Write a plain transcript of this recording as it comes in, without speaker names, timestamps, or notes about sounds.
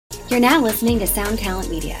You're now listening to Sound Talent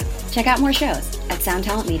Media. Check out more shows at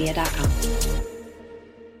soundtalentmedia.com.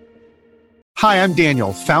 Hi, I'm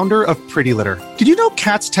Daniel, founder of Pretty Litter. Did you know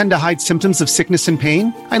cats tend to hide symptoms of sickness and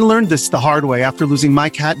pain? I learned this the hard way after losing my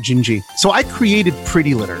cat, Gingy. So I created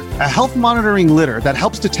Pretty Litter, a health monitoring litter that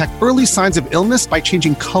helps detect early signs of illness by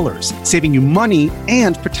changing colors, saving you money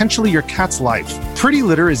and potentially your cat's life. Pretty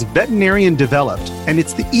Litter is veterinarian developed, and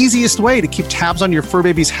it's the easiest way to keep tabs on your fur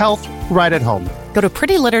baby's health right at home. Go to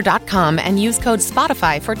prettylitter.com and use code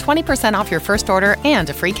SPOTIFY for 20% off your first order and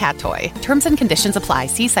a free cat toy. Terms and conditions apply.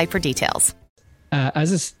 See site for details.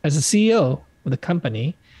 As a CEO of the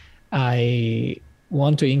company, I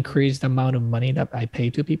want to increase the amount of money that I pay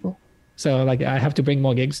to people. So like I have to bring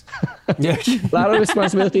more gigs, a lot of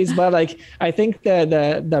responsibilities. But like I think that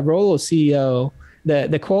the role of CEO,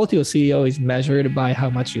 the quality of CEO is measured by how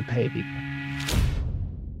much you pay people.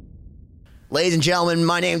 Ladies and gentlemen,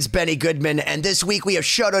 my name's Benny Goodman, and this week we have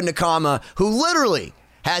Shota Nakama, who literally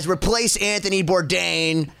has replaced Anthony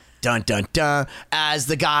Bourdain, dun dun dun, as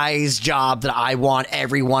the guy's job that I want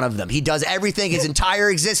every one of them. He does everything, his entire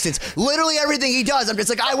existence, literally everything he does. I'm just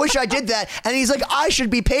like, I wish I did that. And he's like, I should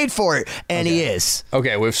be paid for it. And he is.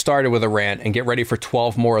 Okay, we've started with a rant, and get ready for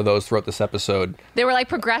 12 more of those throughout this episode. They were like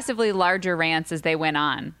progressively larger rants as they went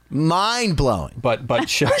on. Mind blowing. But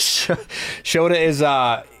Shota is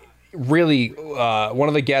really one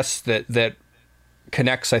of the guests that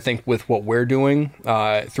connects, I think, with what we're doing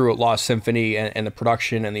through Lost Symphony and the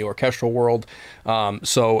production and the orchestral world.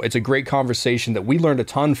 So it's a great conversation that we learned a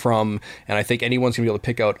ton from, and I think anyone's going to be able to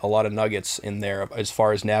pick out a lot of nuggets in there as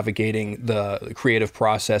far as navigating the creative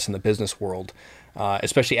process in the business world.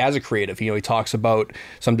 Especially as a creative, he talks about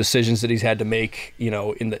some decisions that he's had to make,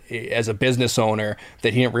 as a business owner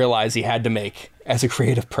that he didn't realize he had to make as a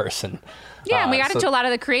creative person. Yeah, and we got into a lot of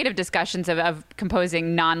the creative discussions of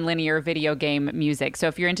composing non-linear video game music. So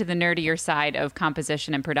if you're into the nerdier side of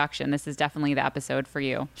composition and production, this is definitely the episode for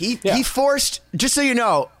you. He forced, just so you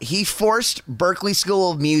know, he forced Berklee School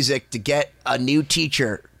of Music to get a new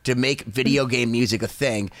teacher to make video game music a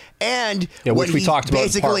thing. And which we talked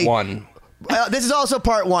about in part one. This is also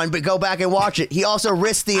part one, but go back and watch it. He also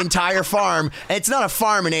risked the entire farm. It's not a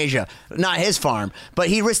farm in Asia, not his farm, but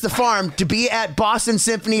he risked the farm to be at Boston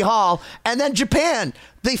Symphony Hall and then Japan.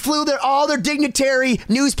 They flew all their dignitary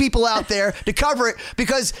news people out there to cover it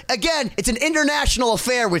because, again, it's an international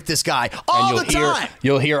affair with this guy all the time.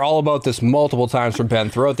 You'll hear all about this multiple times from Ben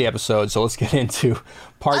throughout the episode, so let's get into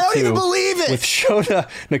part two. I don't even believe it. With Shota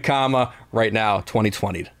Nakama right now,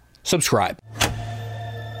 2020. Subscribe.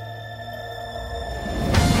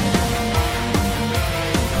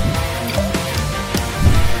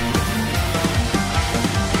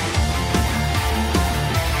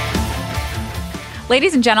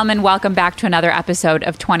 Ladies and gentlemen, welcome back to another episode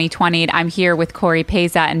of 2020. I'm here with Corey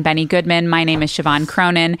Peza and Benny Goodman. My name is Siobhan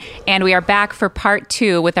Cronin, and we are back for part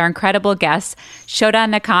two with our incredible guest, Shota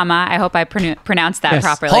Nakama. I hope I pronounced that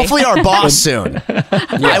properly. Hopefully our boss soon.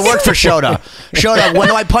 I work for Shota. Shota, when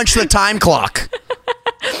do I punch the time clock?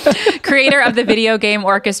 Creator of the video game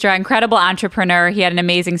orchestra, incredible entrepreneur. He had an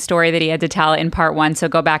amazing story that he had to tell in part one, so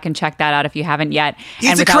go back and check that out if you haven't yet.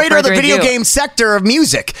 He's the creator of the video game sector of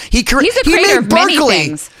music. He's a creator of many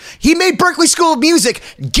things. He made Berklee School of Music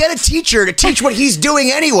get a teacher to teach what he's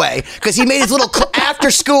doing anyway, because he made his little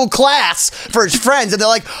after-school class for his friends, and they're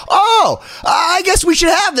like, oh, I guess we should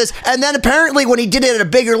have this. And then apparently when he did it at a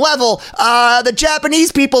bigger level, the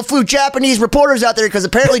Japanese people flew Japanese reporters out there because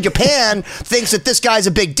apparently Japan thinks that this guy's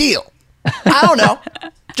a big deal. I don't know.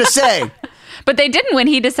 Just saying. But they didn't when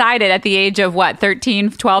he decided at the age of, 12,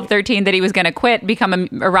 13, that he was going to quit, become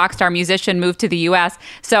a rock star musician, move to the U.S.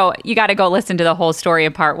 So you got to go listen to the whole story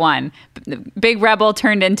of part one. Big Rebel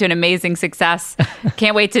turned into an amazing success.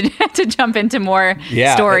 Can't wait to jump into more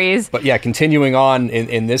stories. But continuing on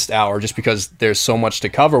in this hour, just because there's so much to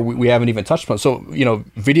cover, we haven't even touched upon. So,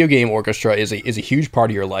 video game orchestra is a huge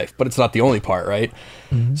part of your life, but it's not the only part, right?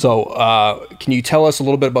 Mm-hmm. So can you tell us a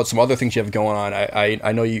little bit about some other things you have going on?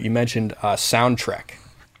 I know you mentioned Soundtrack.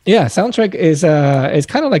 Yeah, Soundtrack is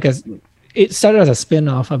kind of like it started as a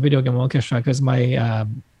spin-off of Video Game Orchestra because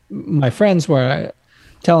my friends were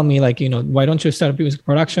telling me why don't you start a music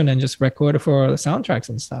production and just record for the soundtracks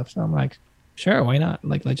and stuff. So I'm like, sure, why not?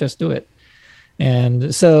 Let's just do it.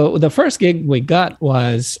 And so the first gig we got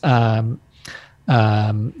was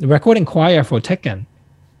recording choir for Tekken.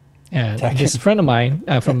 And this friend of mine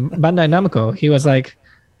from Bandai Namco, he was like,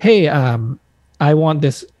 hey, I want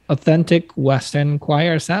this authentic Western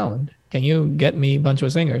choir sound. Can you get me a bunch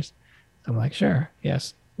of singers? I'm like, sure,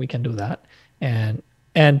 yes, we can do that.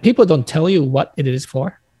 And people don't tell you what it is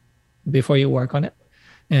for before you work on it.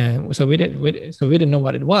 and so we didn't know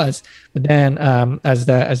what it was. But then as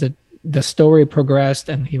the story progressed,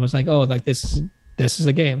 and he was like, oh, like this is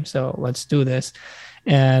a game, so let's do this.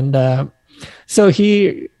 And so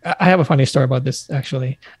I have a funny story about this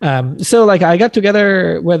actually. So like I got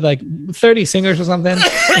together with like 30 singers or something,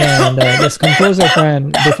 and this composer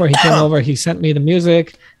friend, before he came over, he sent me the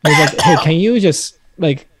music. He was like, hey, can you just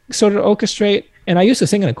like sort of orchestrate? And I used to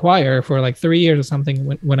sing in a choir for like 3 years or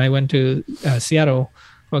something when I went to Seattle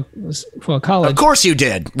for college. Of course you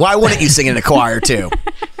did. Why wouldn't you sing in a choir too?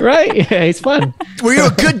 Right? Yeah, it's fun. Were you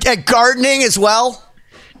good at gardening as well?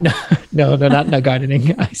 No, not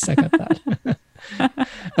gardening. I suck at that.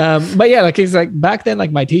 But yeah, like it's like back then,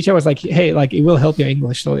 like my teacher was like, hey, like it will help your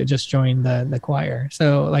English, so it just joined the choir.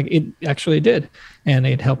 So like it actually did, and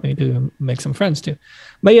it helped me to make some friends too.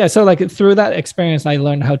 But yeah, so like through that experience, I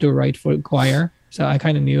learned how to write for choir. So I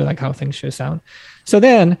kind of knew like how things should sound. So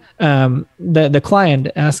then the client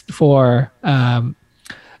asked for, can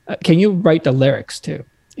you write the lyrics too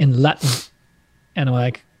in Latin? And I'm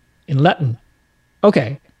like, in Latin?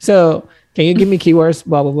 Okay. So can you give me keywords,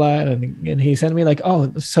 blah, blah, blah. And he sent me like,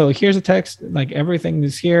 oh, so here's a text, like everything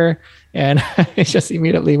is here. And I just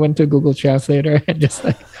immediately went to Google Translator and just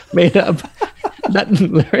like made up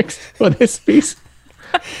Latin lyrics for this piece.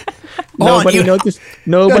 Nobody noticed.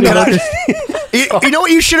 Nobody noticed. You know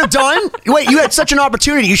what you should have done? Wait, you had such an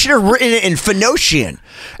opportunity. You should have written it in Phoenician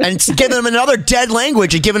and given them another dead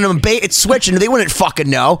language and given them a bait and switch, and they wouldn't fucking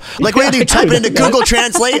know. Like, what do you type it into Google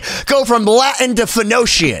Translate? Go from Latin to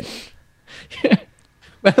Phoenician. Yeah.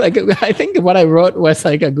 But like, I think what I wrote was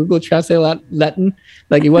like a Google Translate Latin.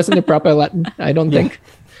 Like, it wasn't the proper Latin, I don't think.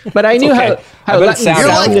 But I knew how Latin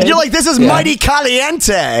sounded. You're like, this is mighty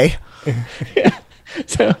caliente. Yeah.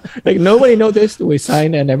 So like nobody noticed. We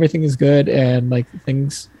signed and everything is good, and like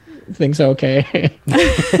things are okay.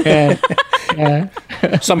 And, yeah.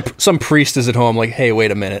 Some priest is at home like, hey,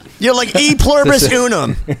 wait a minute. You're like e pluribus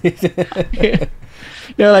unum. Yeah.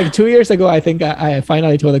 You know, like 2 years ago, I think I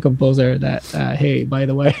finally told the composer that, hey, by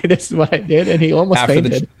the way, this is what I did, and he almost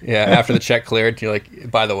fainted. After the check cleared, you're like,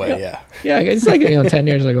 by the way, yeah. Yeah, it's like 10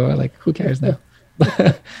 years ago. Like, who cares now?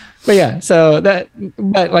 But yeah,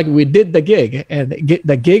 but like we did the gig, and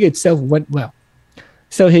the gig itself went well.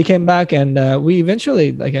 So he came back, and we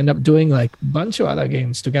eventually like ended up doing like a bunch of other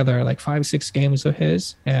games together, like 5-6 games of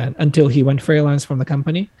his, and until he went freelance from the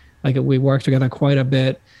company. Like we worked together quite a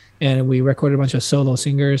bit, and we recorded a bunch of solo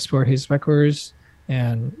singers for his records,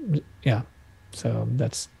 and yeah, so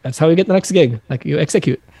that's how you get the next gig. Like you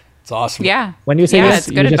execute. It's awesome. Yeah. When you say yes,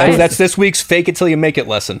 it's good advice. That's this week's fake it till you make it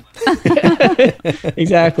lesson.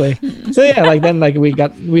 Exactly. So yeah, like then like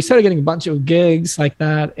we started getting a bunch of gigs like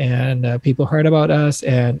that, and people heard about us,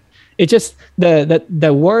 and it just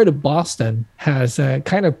the word Boston has a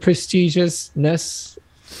kind of prestigiousness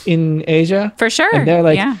in Asia. For sure. And they're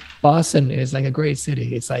like, yeah. Boston is like a great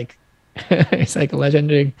city. It's like it's like a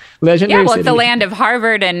legendary yeah, well, city. it's the land of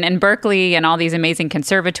Harvard and Berkeley and all these amazing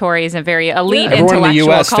conservatories and very elite Everyone intellectual in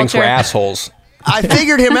the U.S. culture. thinks we're assholes. I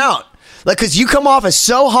figured him out. Like, because you come off as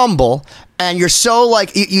so humble, and you're so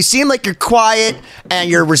like, you seem like you're quiet and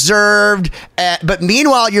you're reserved, but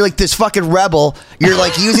meanwhile you're like this fucking rebel. You're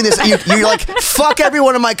like using this, you're like, fuck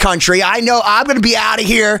everyone in my country. I know I'm going to be out of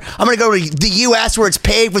here. I'm going to go to the U.S. where it's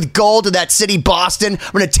paved with gold to that city, Boston.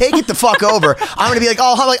 I'm going to take it the fuck over. I'm going to be like,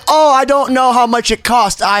 oh, I don't know how much it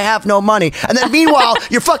costs. I have no money. And then meanwhile,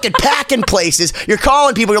 you're fucking packing places. You're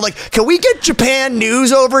calling people. You're like, can we get Japan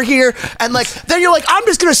news over here? And like, then you're like, I'm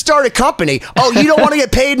just going to start a company. Oh, you don't want to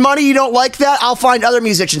get paid money? You don't like that? I'll find other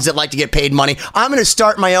musicians that like to get paid money. I'm going to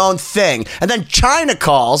start my own thing. And then China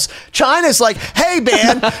calls. China's like, hey,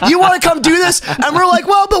 man, you want to come do this? And we're like,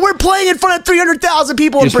 well, but we're playing in front of 300,000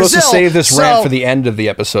 people in Brazil. You're supposed to save this rant for the end of the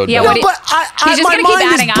episode. Yeah, no, but he's just going to keep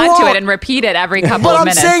adding on to it and repeat it every couple of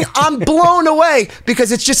minutes. But I'm saying I'm blown away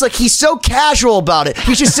because it's just like he's so casual about it.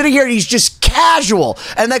 He's just sitting here and he's just casual.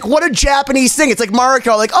 And like, what a Japanese thing. It's like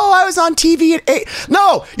Mariko, like, oh, I was on TV at 8.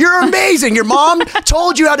 No, you're amazing. Your mom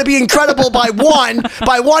told you how to be incredible by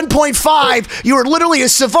 1.5. You were literally a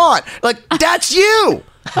savant. Like, that's you.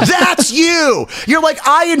 That's you. You're like,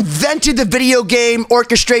 I invented the video game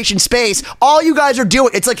orchestration space. All you guys are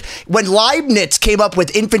doing, it's like when Leibniz came up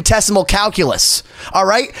with infinitesimal calculus. All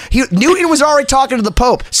right? Newton was already talking to the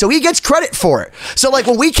Pope, so he gets credit for it. So like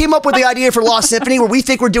when we came up with the idea for Lost Symphony, where we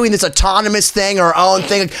think we're doing this autonomous thing, our own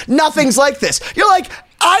thing, like, nothing's like this. You're like,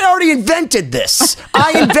 I already invented this.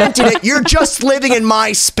 I invented it. You're just living in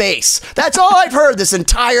my space. That's all I've heard this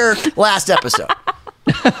entire last episode.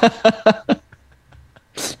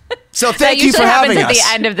 So That thank you for usually having happens us. at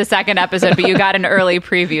the end of the second episode, but you got an early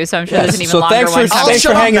preview, so I'm sure there's an even longer one. Thanks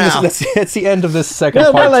for hanging this. That's the end of this second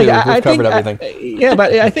part, like, too. I We've think, covered everything. yeah,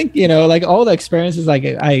 but I think, like all the experiences like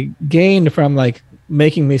I gained from like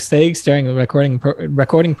making mistakes during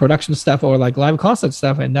recording production stuff or like live concert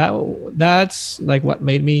stuff, and that's like what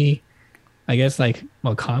made me, I guess, like,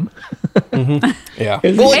 well, calm. Yeah.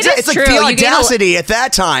 Well, it's like true. the You gain audacity at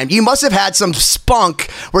that time. You must have had some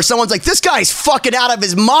spunk where someone's like, this guy's fucking out of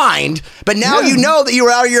his mind, but now you know that you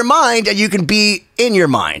were out of your mind and you can be in your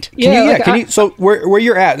mind. So where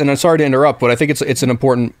you're at, and I'm sorry to interrupt, but I think it's an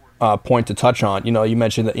important point to touch on. You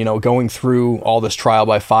mentioned that, going through all this trial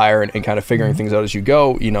by fire and kind of figuring things out as you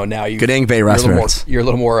go, now you... Good Ingve you're a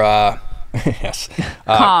little more... yes.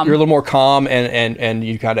 Calm. You're a little more calm and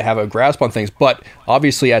you kind of have a grasp on things. But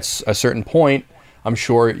obviously at a certain point, I'm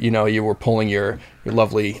sure, you were pulling your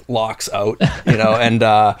lovely locks out, and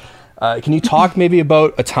can you talk maybe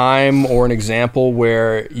about a time or an example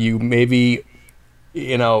where you maybe,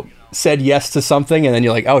 said yes to something and then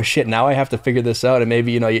you're like, oh shit, now I have to figure this out, and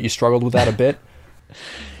maybe, you struggled with that a bit?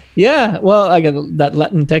 Yeah, well, that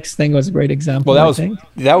Latin text thing was a great example. Well,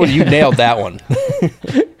 you nailed that one.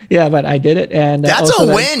 Yeah, but I did it, and that's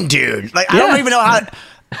a win, dude. Like, I don't even know how.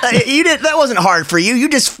 You did. That wasn't hard for you. You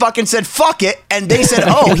just fucking said fuck it, and they said,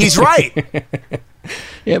 "Oh, he's right."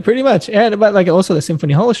 Yeah, pretty much. But like also the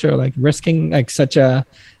Symphony Hall show, like risking like such a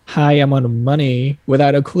high amount of money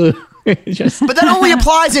without a clue. But that only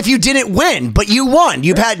applies if you didn't win, but you won.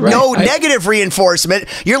 You've had no negative reinforcement.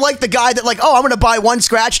 You're like the guy that like, oh, I'm going to buy one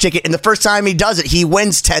scratch ticket, and the first time he does it, he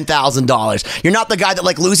wins $10,000. You're not the guy that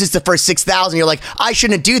like loses the first 6,000. You're like, I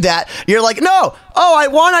shouldn't do that. You're like, no, I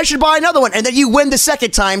won, I should buy another one, and then you win the second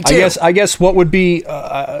time too. I guess what would be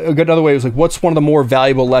a good other way was like, what's one of the more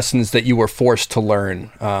valuable lessons that you were forced to learn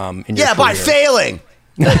in your career? By failing.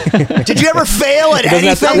 Did you ever fail at anything?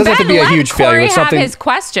 It doesn't have to be a huge failure. Corey It's something. have his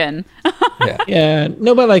question. Yeah,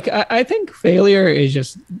 no, but like I think failure is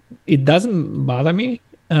just, it doesn't bother me.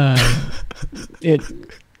 Because it's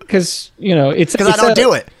because I don't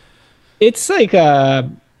do it. It's like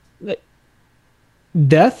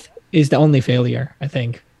death is the only failure, I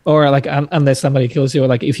think. Or like unless somebody kills you, or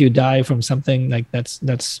like if you die from something, like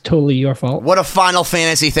that's totally your fault. What a Final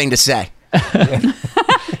Fantasy thing to say.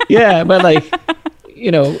 Yeah, but like.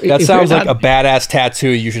 That sounds like a badass tattoo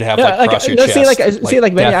you should have across your chest. I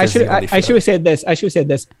should have said this. I should have said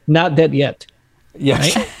this. Not dead yet.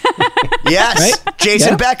 Yes. Right? Yes. Right?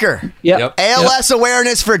 Jason Becker. Yep. ALS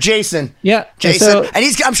awareness for Jason. Yeah. Jason. And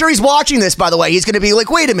I'm sure he's watching this, by the way. He's going to be like,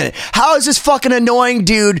 wait a minute. How is this fucking annoying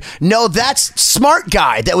dude know that's smart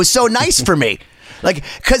guy that was so nice for me? Like,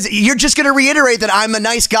 because you're just going to reiterate that I'm a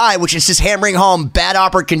nice guy, which is just hammering home bad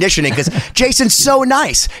operant conditioning, because Jason's so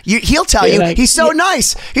nice. He'll tell you, he's so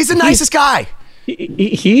nice. He's the nicest guy.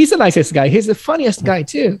 He's the nicest guy. He's the funniest guy,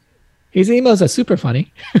 too. His emails are super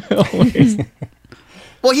funny. Always.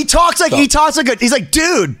 Well, he talks like he's like,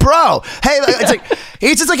 dude, bro. Hey, it's like,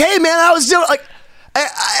 he's just like, hey, man, I was doing, like,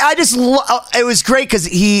 I just, it was great because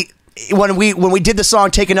when we did the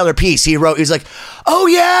song Take Another Piece, he was like, oh,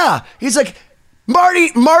 yeah. He's like,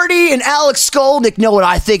 Marty and Alex Skolnick know what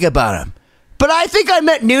I think about him. But I think I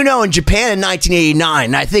met Nuno in Japan in 1989,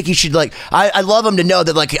 and I think he should, like, I love him to know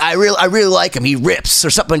that, like, I really like him. He rips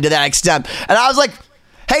or something to that extent. And I was like,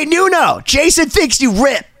 hey, Nuno, Jason thinks you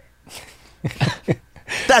rip.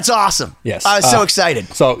 That's awesome. Yes. I was so excited.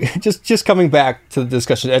 So just coming back to the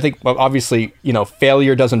discussion, I think obviously,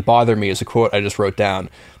 failure doesn't bother me is a quote I just wrote down.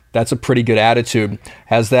 That's a pretty good attitude.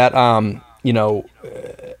 Has that, how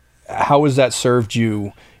has that served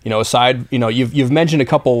you? Aside, you've mentioned a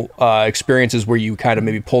couple experiences where you kind of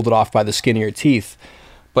maybe pulled it off by the skin of your teeth,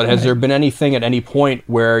 but has there been anything at any point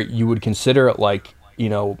where you would consider it like,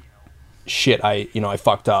 shit, I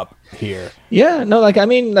fucked up here? Yeah, no, like, I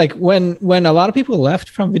mean, like when a lot of people left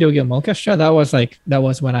from Video Game Orchestra, that was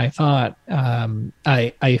when I thought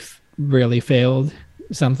I really failed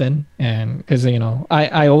something. And because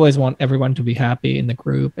I always want everyone to be happy in the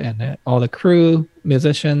group, and all the crew,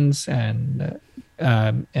 musicians, and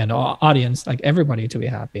audience, like everybody to be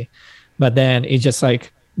happy. But then it just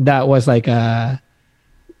like that was not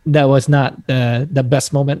the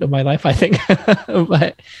best moment of my life, I think.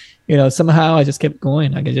 But somehow I just kept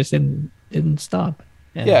going. Like I just didn't stop.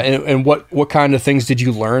 And what kind of things did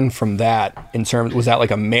you learn from that? In terms, was that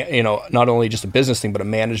like not only just a business thing, but a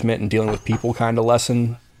management and dealing with people kind of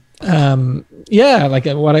lesson? Like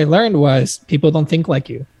what I learned was people don't think like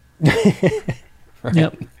you. Right.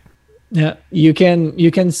 Yep. Yeah, you can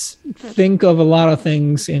think of a lot of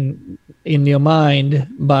things in your mind,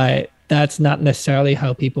 but that's not necessarily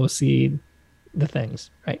how people see the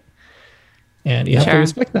things, right? And you have to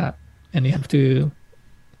respect that. and you have to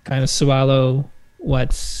kind of swallow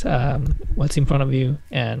what's in front of you.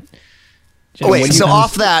 And wait, so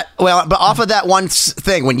off that one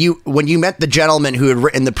thing, when you met the gentleman who had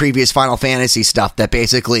written the previous Final Fantasy stuff that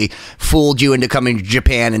basically fooled you into coming to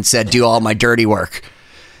Japan and said, do all my dirty work.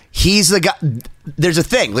 He's the guy. There's a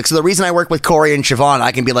thing. Like, so the reason I work with Corey and Siobhan,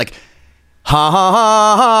 I can be like, ha ha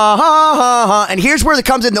ha ha ha ha ha, and here's where it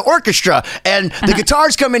comes in the orchestra, and the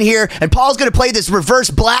guitars come in here, and Paul's going to play this reverse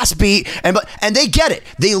blast beat, and they get it.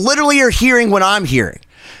 They literally are hearing what I'm hearing.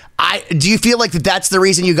 Do you feel like that's the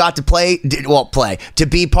reason you got to play to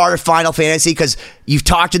be part of Final Fantasy? Because you've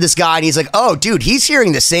talked to this guy and he's like, oh, dude, he's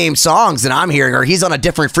hearing the same songs that I'm hearing, or he's on a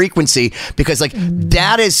different frequency. Because like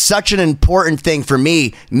that is such an important thing for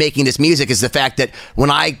me making this music, is the fact that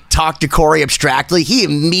when I talk to Corey abstractly, he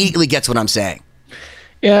immediately gets what I'm saying.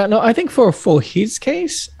 Yeah, no, I think for his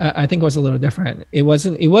case, I think it was a little different. It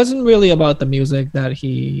wasn't really about the music that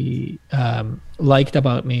he liked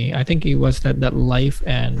about me. I think it was that life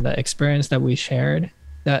and the experience that we shared.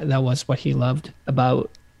 That was what he loved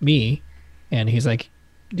about me. And he's like,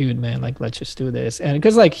 dude, man, like, let's just do this. And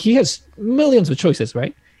because like he has millions of choices,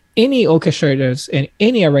 right? Any orchestrators and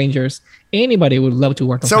any arrangers, anybody would love to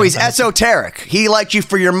work on. So he's esoteric. He liked you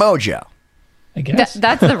for your mojo. I guess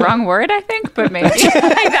that's the wrong word, I think, but maybe.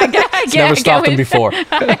 I never stopped him before.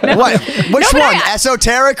 What? Which one?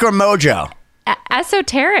 Esoteric or mojo?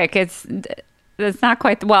 Esoteric. It's not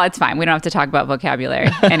quite. Well, it's fine. We don't have to talk about vocabulary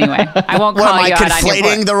anyway. I won't call am you I out on your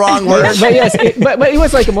conflating the wrong word? but yes, but it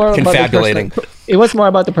was like more confabulating. It was more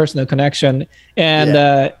about the personal connection,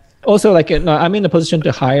 and also like I'm in a position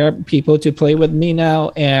to hire people to play with me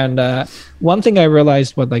now. And one thing I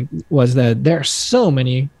realized was that there are so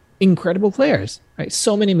many incredible players, right?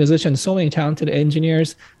 So many musicians, so many talented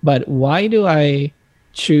engineers, but why do I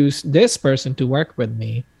choose this person to work with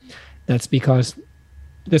me? That's because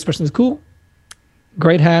this person is cool,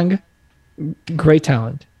 great hang, great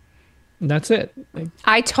talent. And that's it.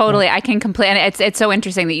 I can completely. And it's so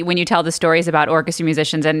interesting that when you tell the stories about orchestra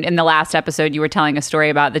musicians, and in the last episode you were telling a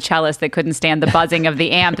story about the cellist that couldn't stand the buzzing of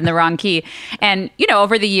the amp in the wrong key. And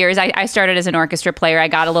over the years, I started as an orchestra player. I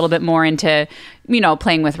got a little bit more into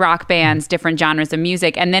playing with rock bands, different genres of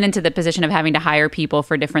music, and then into the position of having to hire people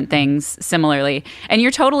for different things similarly. And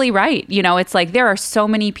you're totally right. It's like there are so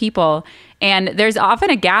many people. And there's often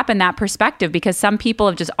a gap in that perspective because some people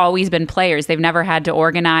have just always been players. They've never had to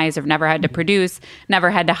organize, or never had to produce, never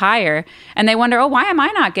had to hire. And they wonder, why am I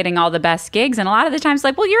not getting all the best gigs? And a lot of the times it's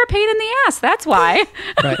like, well, you're a pain in the ass. That's why.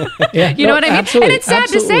 Right. Yeah. You know what I mean? Absolutely. And it's sad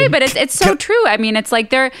to say, but it's so true. I mean, it's like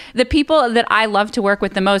the people that I love to work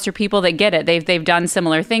with the most are people that get it. They've done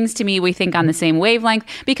similar things to me. We think on the same wavelength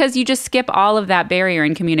because you just skip all of that barrier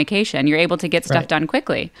in communication. You're able to get stuff done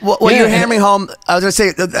quickly. Well, you're hammering home. I was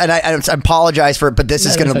going to say, and I apologize for it, but this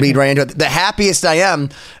is going to lead right into it. The happiest I am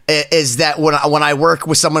is that when I work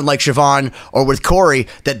with someone like Siobhan or with Corey,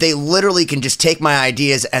 that they literally can just take my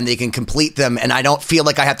ideas and they can complete them, and I don't feel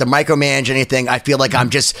like I have to micromanage anything. I feel like I'm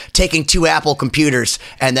just taking two Apple computers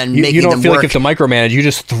and then making them work. You don't feel like you have to micromanage. You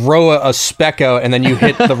just throw a spec out and then you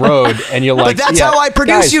hit the road and you're like, but that's how I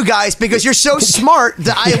produce you guys, because you're so smart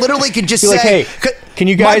that I literally can just say, like, hey, can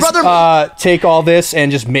you guys take all this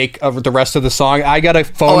and just make the rest of the song? I got a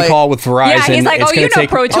phone call with Verizon. Yeah, he's like,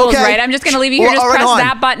 Pro Tools, right? I'm just going to leave you here. Just press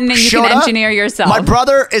that button and you can engineer yourself. My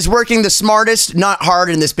brother is working the smartest, not hard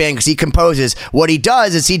in this band because he composes. What he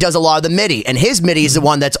does is he does a lot of the MIDI, and his MIDI is the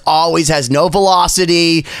one that's always has no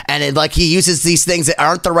velocity, and he uses these things that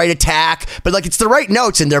aren't the right attack, but like it's the right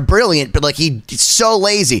notes and they're brilliant, but like he's so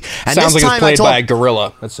lazy. And sounds like it's played by a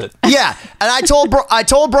gorilla. That's it. Yeah, and I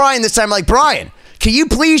told Brian this time, like, Brian, can you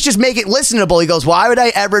please just make it listenable? He goes, why would I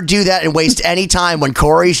ever do that and waste any time when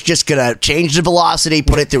Corey's just going to change the velocity,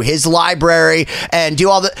 put it through his library, and do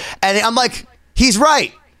all the... And I'm like, he's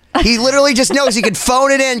right. He literally just knows he can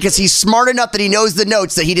phone it in because he's smart enough that he knows the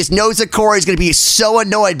notes, that he just knows that Corey's going to be so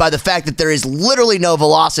annoyed by the fact that there is literally no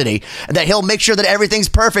velocity, and that he'll make sure that everything's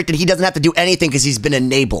perfect and he doesn't have to do anything because he's been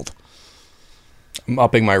enabled. I'm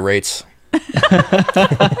upping my rates.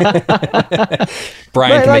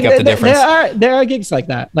 Brian can make up the difference. There are gigs like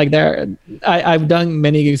that. Like I've done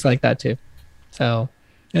many gigs like that too. So,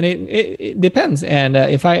 and it depends. And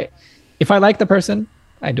if I like the person,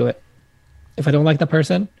 I do it. If I don't like the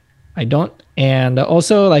person, I don't. And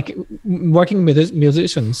also, like working with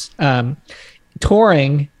musicians,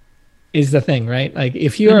 touring is the thing, right? Like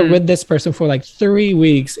if you're with this person for like 3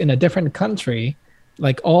 weeks in a different country,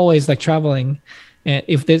 like always like traveling, and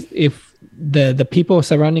if the people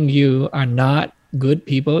surrounding you are not good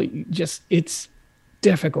people, it's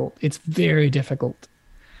difficult. It's very difficult.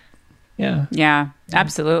 Yeah. Yeah,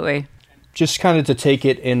 absolutely. just kind of to take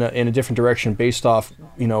it in a different direction based off,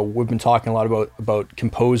 we've been talking a lot about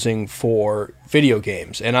composing for video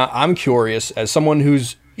games. And I'm curious, as someone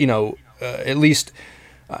who's, at least,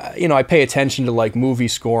 I pay attention to like movie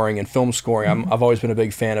scoring and film scoring. I've always been a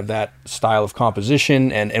big fan of that style of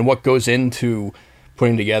composition and what goes into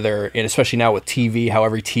putting together, and especially now with TV, how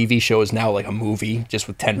every TV show is now like a movie just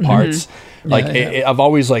with 10 parts. I've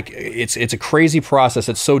always it's a crazy process.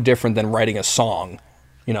 It's so different than writing a song,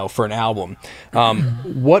 for an album.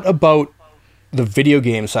 What about the video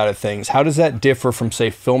game side of things? How does that differ from, say,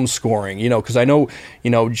 film scoring? Because I know,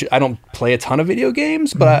 I don't play a ton of video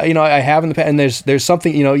games, but I have in the past, and there's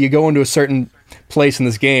something, you go into a certain place in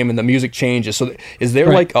this game and the music changes. So is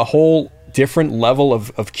there like a whole different level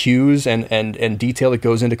of cues and detail that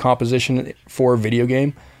goes into composition for a video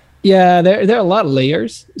game? Yeah, there are a lot of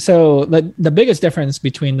layers. So the biggest difference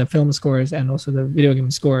between the film scores and also the video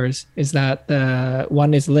game scores is that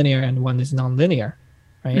one is linear and one is non-linear,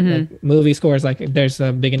 right? Like movie scores, like there's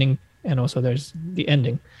a beginning and also there's the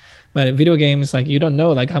ending. But in video games, like you don't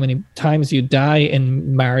know like how many times you die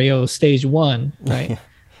in Mario stage 1, right?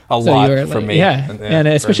 A lot for me. Yeah. And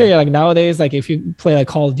especially like nowadays, like if you play like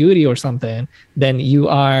Call of Duty or something, then you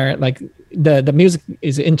are like the music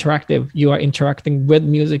is interactive. You are interacting with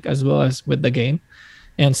music as well as with the game.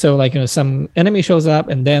 And so like, some enemy shows up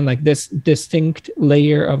and then like this distinct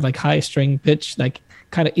layer of like high string pitch, like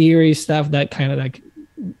kind of eerie stuff that kind of like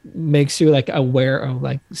makes you like aware of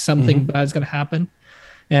like something bad's going to happen.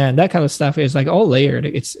 And that kind of stuff is like all layered.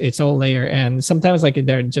 It's all layered. And sometimes like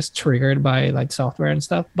they're just triggered by like software and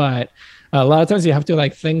stuff. But a lot of times you have to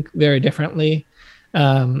like think very differently.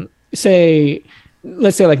 Let's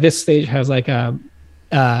say like this stage has like a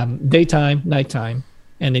daytime, nighttime.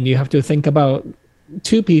 And then you have to think about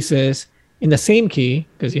two pieces in the same key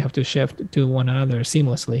because you have to shift to one another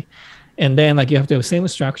seamlessly. And then like you have to have the same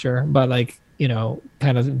structure, but like,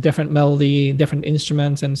 kind of different melody, different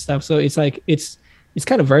instruments and stuff. So it's like, it's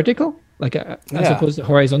kind of vertical, like as opposed to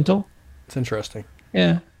horizontal. It's interesting.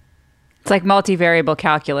 Yeah. It's like multivariable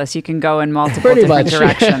calculus. You can go in multiple different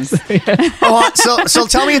directions. So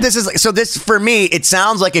tell me if this is so. This for me, it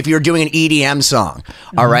sounds like if you're doing an EDM song,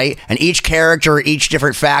 all right, and each character, each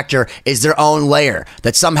different factor is their own layer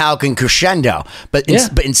that somehow can crescendo. But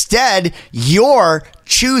instead, you're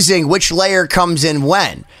choosing which layer comes in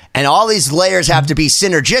when. And all these layers have to be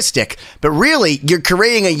synergistic, but really you're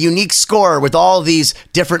creating a unique score with all these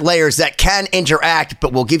different layers that can interact,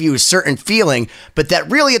 but will give you a certain feeling, but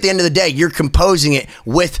that really at the end of the day, you're composing it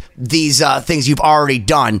with these things you've already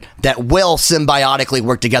done that will symbiotically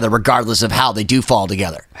work together regardless of how they do fall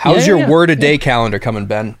together. How's your word a day calendar coming,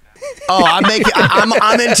 Ben? Oh, I'm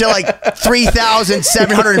into like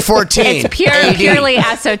 3,714. It's purely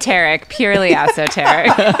esoteric. Purely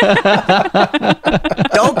esoteric.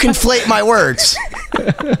 Don't conflate my words.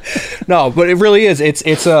 No, but it really is.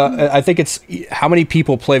 I think it's how many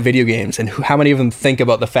people play video games and how many of them think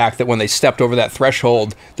about the fact that when they stepped over that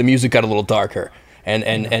threshold, the music got a little darker. And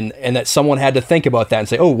that someone had to think about that and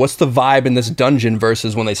say, oh, what's the vibe in this dungeon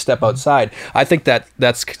versus when they step outside? I think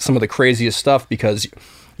that's some of the craziest stuff because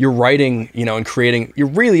you're writing, and creating, you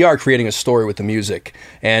really are creating a story with the music.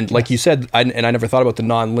 And like you said, I never thought about the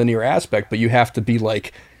non-linear aspect, but you have to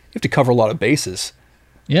cover a lot of bases.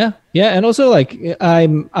 Yeah. Yeah. And also like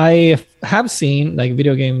I have seen like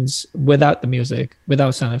video games without the music,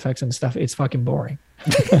 without sound effects and stuff. It's fucking boring.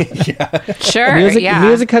 Sure.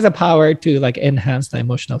 Music has a power to like enhance the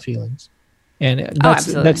emotional feelings. And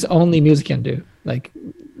that's only music can do. Like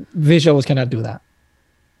visuals cannot do that.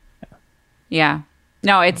 Yeah.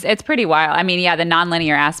 No, it's pretty wild. I mean, yeah, the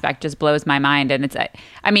nonlinear aspect just blows my mind. And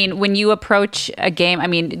when you approach a game,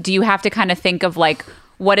 do you have to kind of think of like,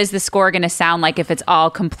 what is the score going to sound like if it's all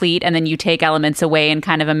complete and then you take elements away and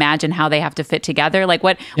kind of imagine how they have to fit together? Like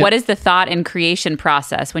what is the thought and creation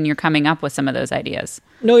process when you're coming up with some of those ideas?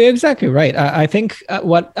 No, you're exactly right. I think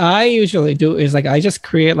what I usually do is like, I just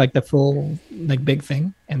create like the full like big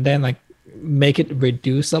thing and then like make it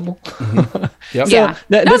reducible. Mm-hmm. Yep. So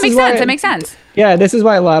that makes sense. Yeah, this is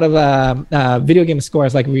why a lot of video game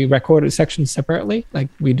scores, like we record sections separately. Like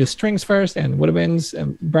we do strings first and woodwinds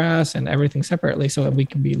and brass and everything separately so that we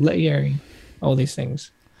can be layering all these things.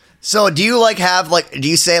 So do you do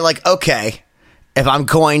you say like, okay, if I'm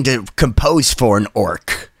going to compose for an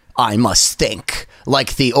orc, I must think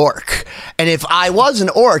like the orc. And if I was an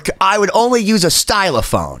orc, I would only use a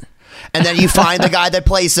stylophone. And then you find the guy that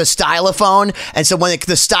plays the stylophone, and so when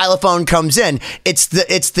the stylophone comes in, it's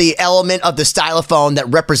the element of the stylophone that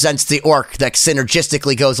represents the orc that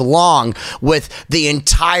synergistically goes along with the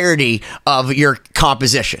entirety of your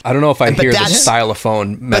composition. I don't know if I hear the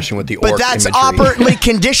stylophone meshing with the orc. But that's imagery. operantly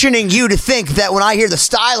conditioning you to think that when I hear the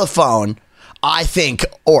stylophone, I think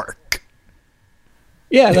orc.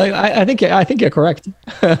 Yeah, like, I think you're correct.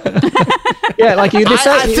 Yeah, like you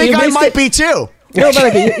decide. I think I might be too. No, but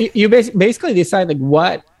like you basically decide like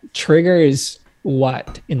what triggers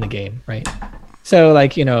what in the game, right? So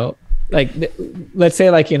like, you know, like let's say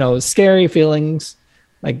like, you know, scary feelings,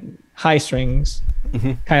 like high strings,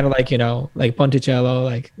 kind of like, you know, like Ponticello,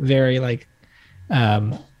 like very like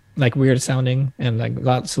weird sounding and like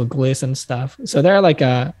lots of gliss and stuff. So they're like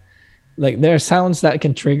there are sounds that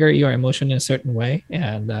can trigger your emotion in a certain way,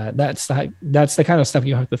 and that's the kind of stuff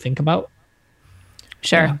you have to think about.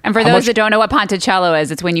 Sure. Yeah. And for those that don't know what Ponticello is,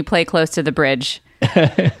 it's when you play close to the bridge.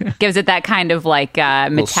 Gives it that kind of like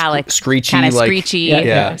metallic, screechy, kind of like, screechy.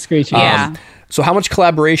 Yeah, screechy. Yeah. So how much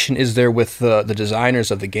collaboration is there with the designers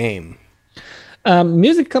of the game?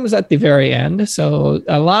 Music comes at the very end, so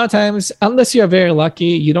a lot of times, unless you're very lucky,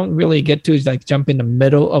 you don't really get to like jump in the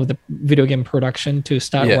middle of the video game production to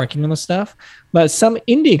start working on the stuff. But some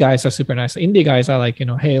indie guys are super nice. Indie guys are like, you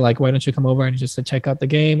know, hey, like, why don't you come over and just check out the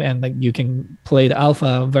game, and like you can play the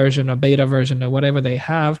alpha version or beta version or whatever they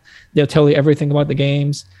have. They'll tell you everything about the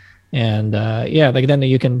games, and like then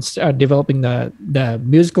you can start developing the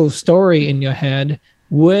musical story in your head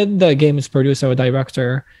with the game's producer or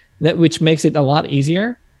director. Which makes it a lot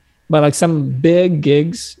easier. But like some big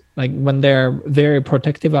gigs, like when they're very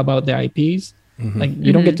protective about their IPs, like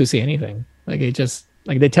you don't get to see anything. Like it just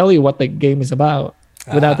like they tell you what the game is about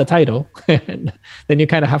without the title. And then you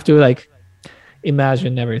kind of have to like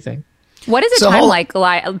imagine everything. What is a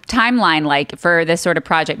timeline like for this sort of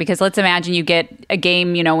project? Because let's imagine you get a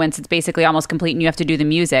game, you know, once it's basically almost complete and you have to do the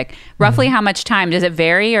music. Roughly how much time? Does it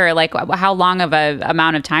vary, or like how long of a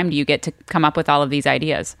amount of time do you get to come up with all of these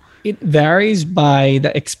ideas? It varies by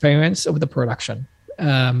the experience of the production,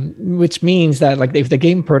 which means that like if the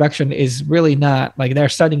game production is really not like they're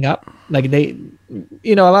starting up, like they,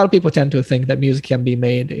 you know, a lot of people tend to think that music can be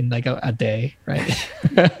made in like a day, right?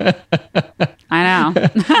 I know.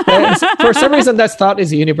 For some reason, that thought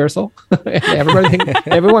is universal.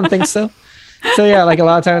 Everyone thinks so. So yeah, like a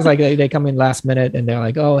lot of times, like they come in last minute and they're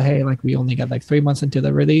like, "Oh, hey, like we only got like 3 months into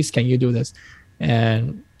the release. Can you do this?"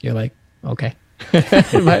 And you're like, "Okay."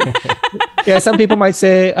 But yeah, some people might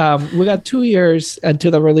say, "We got 2 years into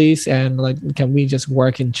the release, and like, can we just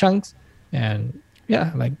work in chunks?" And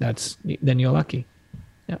yeah, like then you're lucky.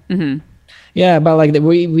 Yeah, yeah, but like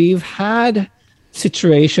we've had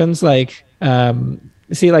situations like.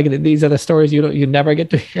 See, like these are the stories you never get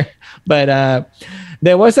to hear. But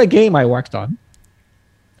there was a game I worked on.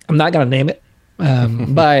 I'm not gonna name it,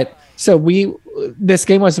 but so this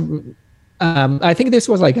game was. I think this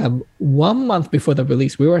was like 1 month before the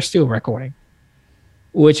release. We were still recording,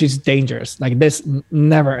 which is dangerous. Like this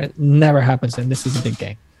never happens, and this is a big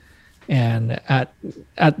game. And at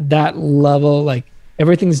that level, like.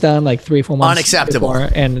 Everything's done like 3-4 months. Unacceptable. Before,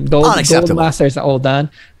 and Gold Masters are all done.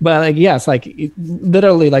 But like, yes, like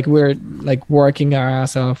literally like we're like working our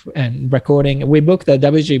ass off and recording. We booked the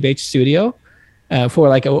WGBH studio for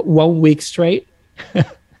like 1 week straight.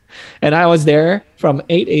 And I was there from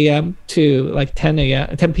 8 a.m. to like 10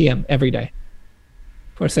 p.m. every day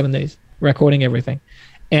for 7 days, recording everything.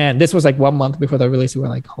 And this was like 1 month before the release. We were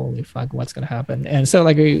like, holy fuck, what's going to happen? And so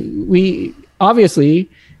like we obviously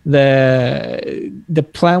the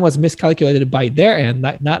plan was miscalculated by their end,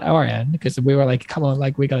 not our end, because we were like, come on,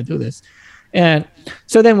 like we got to do this. And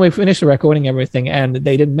so then we finished recording everything and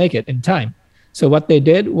they didn't make it in time. So what they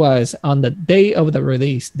did was on the day of the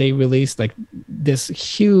release, they released like this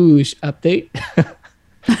huge update.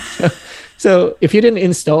 So if you didn't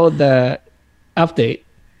install the update,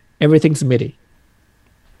 everything's MIDI.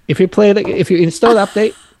 If you install the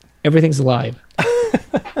update, everything's live.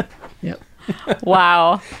 Yeah.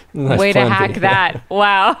 Wow. Way to hack that.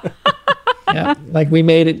 Wow. Yeah. Like we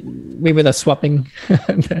made a swapping.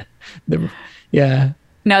 Yeah.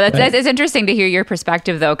 No, it's interesting to hear your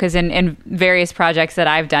perspective, though, because in various projects that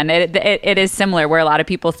I've done, it is similar, where a lot of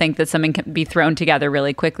people think that something can be thrown together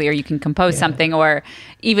really quickly, or you can compose something, or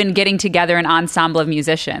even getting together an ensemble of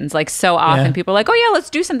musicians. Like so often people are like, oh yeah, let's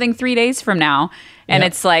do something 3 days from now. And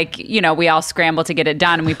it's like, you know, we all scramble to get it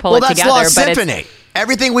done and we pull it together. Lost Symphony.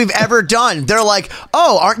 Everything we've ever done, they're like,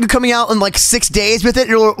 oh, aren't you coming out in like 6 days with it?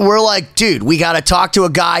 We're like, dude, we got to talk to a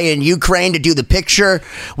guy in Ukraine to do the picture.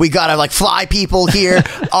 We got to like fly people here.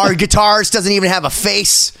 Our guitarist doesn't even have a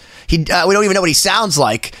face. we don't even know what he sounds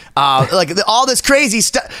like. All this crazy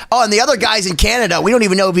stuff. Oh, and the other guys in Canada, we don't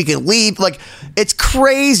even know if he can leave. Like, it's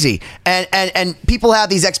crazy. And people have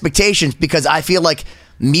these expectations because I feel like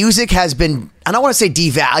music has been, I don't want to say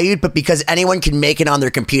devalued, but because anyone can make it on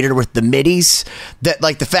their computer with the MIDIs, that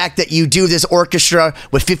like the fact that you do this orchestra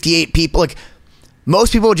with 58 people, like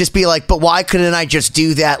most people would just be like, but why couldn't I just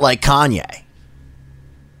do that like Kanye?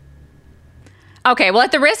 Okay, well,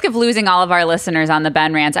 at the risk of losing all of our listeners on the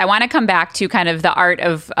Ben Rants, I want to come back to kind of the art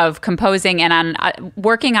of composing and on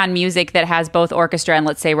working on music that has both orchestra and,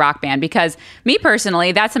 let's say, rock band. Because me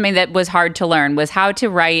personally, that's something that was hard to learn, was how to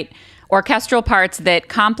write orchestral parts that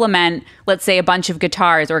complement, let's say, a bunch of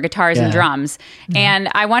guitars or guitars and drums. Mm-hmm. And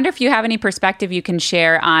I wonder if you have any perspective you can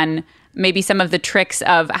share on maybe some of the tricks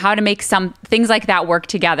of how to make some things like that work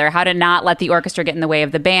together, how to not let the orchestra get in the way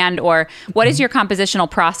of the band, or what is your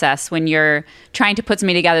compositional process when you're trying to put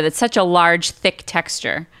something together that's such a large, thick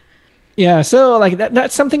texture? Yeah, so like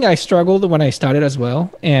that's something I struggled when I started as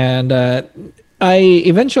well. And I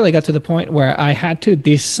eventually got to the point where I had to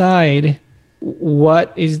decide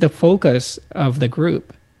what is the focus of the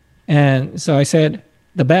group. And so I said,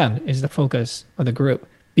 the band is the focus of the group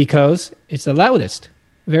because it's the loudest.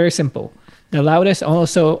 Very simple. The loudest.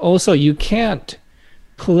 Also, you can't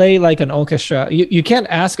play like an orchestra. You can't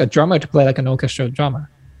ask a drummer to play like an orchestra drummer.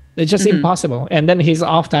 It's just impossible. And then he's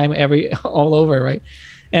off time all over, right?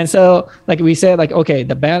 And so, like we said, like okay,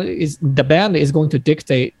 the band is going to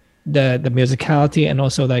dictate the musicality and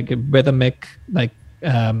also like rhythmic like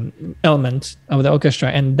elements of the orchestra,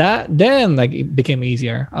 and that then like it became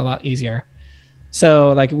a lot easier.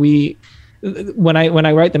 So like when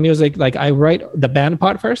I write the music, like I write the band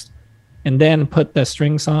part first and then put the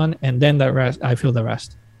strings on and then the rest, I feel the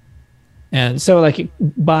rest. And so like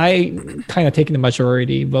by kind of taking the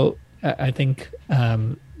majority vote, I think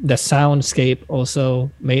the soundscape also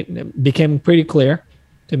became pretty clear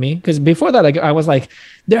to me. Because before that, like I was like,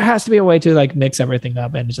 there has to be a way to like mix everything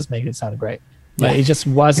up and just make it sound great. But it just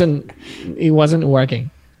wasn't working.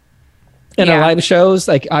 In a live shows,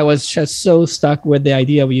 like I was just so stuck with the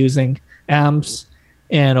idea of using amps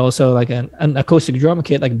and also like an acoustic drum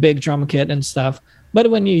kit, like big drum kit and stuff. But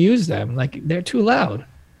when you use them, like they're too loud.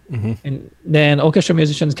 Mm-hmm. And then orchestra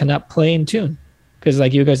musicians cannot play in tune because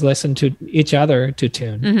like you guys listen to each other to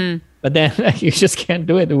tune. Mm-hmm. But then like, you just can't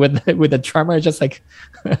do it with the drummer just like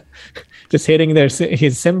just hitting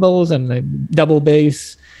his cymbals and like double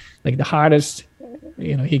bass, like the hardest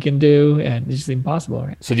he can do, and it's just impossible,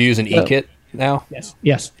 right? So do you use an E-kit now? Yes.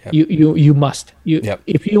 Yep. You must.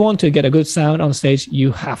 If you want to get a good sound on stage,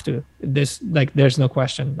 you have to. There's no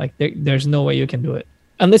question. Like there's no way you can do it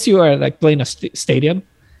unless you are like playing a stadium.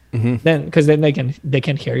 Mm-hmm. Then because then they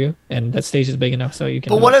can hear you, and that stage is big enough so you can.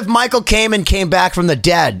 But what if Michael Kamen came back from the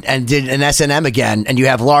dead and did an S&M again, and you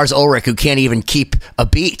have Lars Ulrich who can't even keep a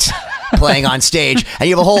beat playing on stage, and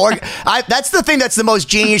you have a whole that's the thing that's the most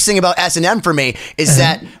genius thing about S&M for me is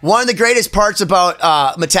that one of the greatest parts about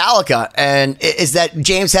Metallica and is that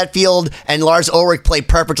James Hetfield and Lars Ulrich play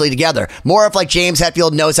perfectly together. More of like James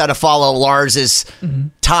Hetfield knows how to follow Lars's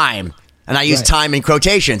time, and I use time in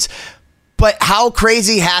quotations. But how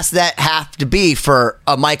crazy has that have to be for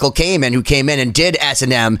a Michael Kamen who came in and did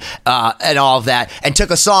S&M and all of that and took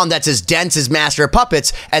a song that's as dense as Master of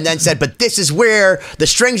Puppets and then said, but this is where the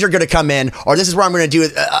strings are going to come in, or this is where I'm going to do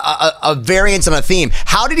a variance on a theme.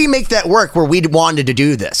 How did he make that work where we wanted to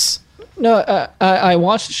do this? No, I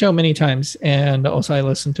watched the show many times, and also I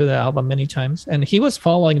listened to the album many times, and he was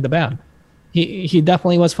following the band. He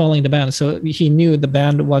definitely was following the band, so he knew the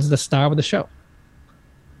band was the star of the show.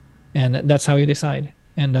 And that's how you decide,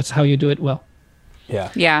 and that's how you do it well. Yeah.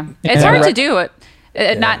 It's hard to do it.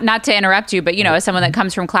 Not to interrupt you, but as someone that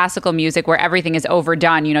comes from classical music where everything is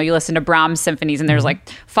overdone, you listen to Brahms symphonies and there's like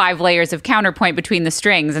 5 layers of counterpoint between the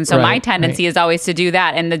strings, and so my tendency is always to do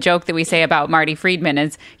that. And the joke that we say about Marty Friedman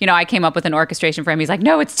is, I came up with an orchestration for him. He's like,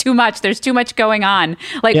 no, it's too much. There's too much going on.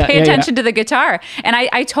 Like, pay attention to the guitar. And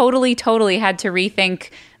I totally had to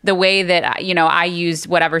rethink the way that I used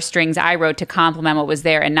whatever strings I wrote to complement what was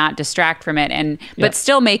there and not distract from it, but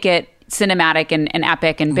still make it cinematic and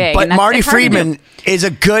epic and big. But Marty Friedman is a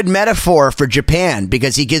good metaphor for Japan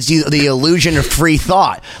because he gives you the illusion of free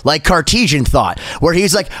thought, like Cartesian thought, where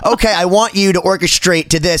he's like, okay, I want you to orchestrate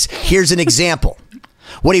to this. Here's an example.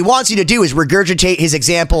 What he wants you to do is regurgitate his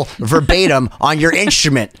example verbatim on your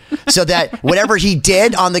instrument, so that whatever he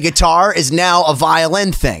did on the guitar is now a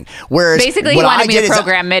violin thing. Whereas basically, he wanted me to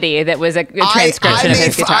program MIDI that was a transcription of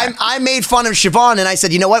his guitar. I made fun of Siobhan, and I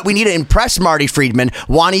said, you know what? We need to impress Marty Friedman.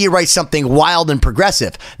 Why don't you write something wild and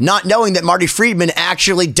progressive? Not knowing that Marty Friedman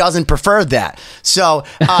actually doesn't prefer that. So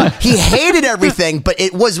he hated everything, but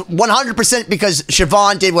it was 100% because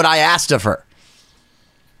Siobhan did what I asked of her.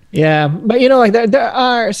 Yeah, but like there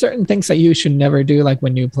are certain things that you should never do, like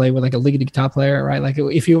when you play with like a lead guitar player, right? Like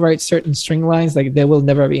if you write certain string lines, like they will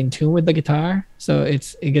never be in tune with the guitar, so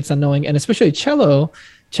it gets annoying. And especially cello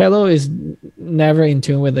is never in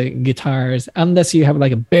tune with the guitars unless you have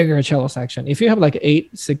like a bigger cello section. If you have like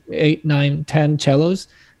 8, 9, 10 cellos,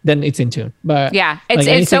 then it's in tune. But yeah,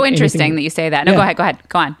 it's so interesting that you say that. No, yeah. go ahead.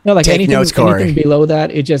 Go on. No, like Take notes, Corey. anything below that,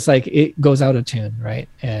 it just like it goes out of tune, right?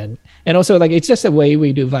 And also like it's just the way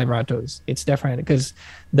we do vibratos. It's different because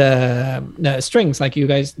the strings, like you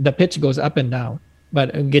guys, the pitch goes up and down.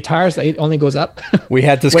 But guitars, it only goes up. We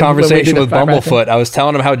had this conversation with Bumblefoot. I was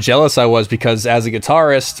telling him how jealous I was because as a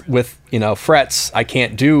guitarist with frets, I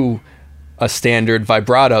can't do a standard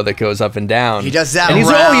vibrato that goes up and down. He does that. And he's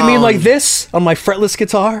like, "Oh, you mean like this on my fretless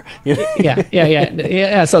guitar?"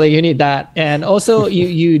 yeah. So you need that, and also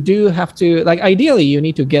you do have to, like, ideally you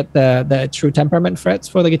need to get the true temperament frets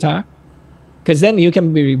for the guitar, because then you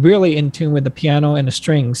can be really in tune with the piano and the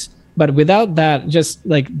strings. But without that, just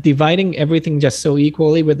like dividing everything just so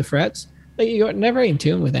equally with the frets, like, you're never in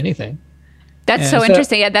tune with anything. That's so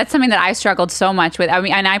interesting. Yeah, that's something that I struggled so much with. I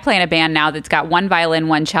mean, and I play in a band now that's got one violin,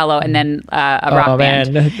 one cello, and then a rock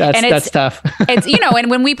band. That's tough. It's and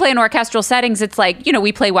when we play in orchestral settings, it's like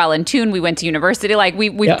we play well in tune. We went to university, like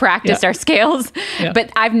we practiced our scales. Yeah.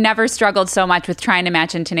 But I've never struggled so much with trying to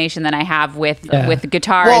match intonation than I have with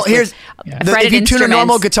guitars. Well, here's if you tune a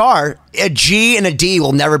normal guitar, a G and a D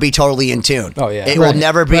will never be totally in tune. Oh yeah, it will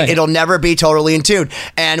never be. Right. It'll never be totally in tune.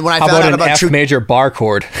 And when I found out about F major bar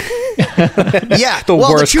chord. Yeah, the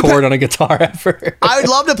worst chord on a guitar ever. I would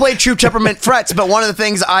love to play true temperament frets, but one of the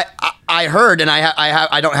things I heard, and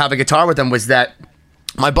I don't have a guitar with them, was that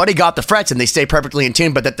my buddy got the frets and they stay perfectly in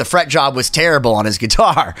tune, but that the fret job was terrible on his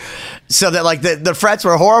guitar, so that like the frets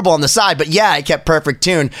were horrible on the side, but yeah, it kept perfect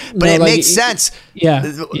tune. But it makes sense. Yeah,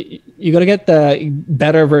 you got to get the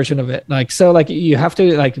better version of it. Like, so like you have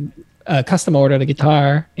to like custom order the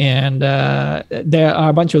guitar, and there are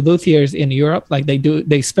a bunch of luthiers in Europe, like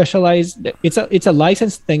they specialize. It's a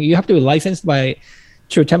licensed thing. You have to be licensed by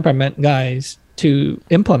True Temperament guys to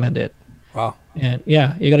implement it. Wow. And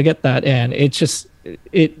yeah, you got to get that, and it's just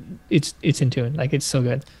it's in tune. Like, it's so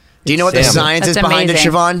good. Do you know what the science is behind it,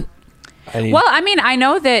 Siobhan? Well, I mean, I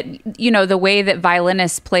know that, the way that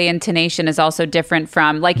violinists play intonation is also different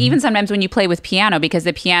from, like, even sometimes when you play with piano, because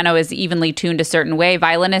the piano is evenly tuned a certain way,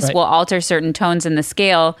 violinists will alter certain tones in the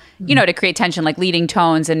scale, to create tension, like leading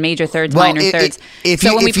tones and major thirds, minor thirds.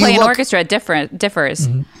 So when we play in orchestra, it differs.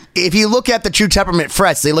 Mm-hmm. If you look at the True Temperament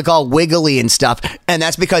frets, they look all wiggly and stuff, and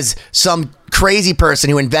that's because some crazy person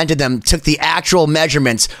who invented them took the actual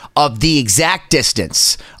measurements of the exact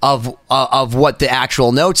distance of what the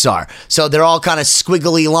actual notes are. So they're all kind of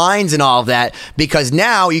squiggly lines and all of that, because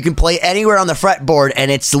now you can play anywhere on the fretboard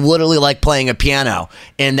and it's literally like playing a piano,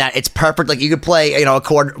 in that it's perfect. Like, you could play a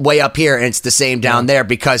chord way up here and it's the same down there,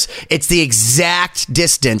 because it's the exact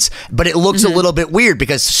distance, but it looks a little bit weird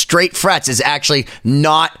because straight frets is actually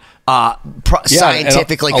not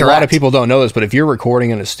scientifically correct. A lot of people don't know this, but if you're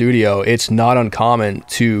recording in a studio, it's not uncommon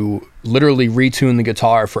to literally retune the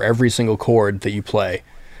guitar for every single chord that you play,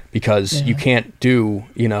 because you can't do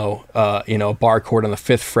a bar chord on the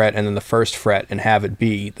 5th fret and then the 1st fret and have it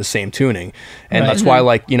be the same tuning. And that's why,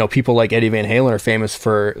 like, people like Eddie Van Halen are famous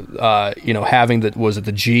for having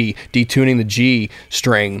the G, detuning the G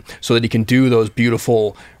string so that he can do those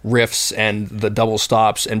beautiful riffs and the double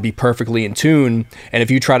stops and be perfectly in tune. And if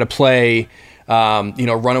you try to play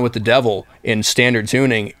Running with the Devil in standard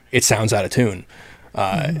tuning, it sounds out of tune,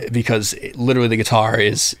 because literally the guitar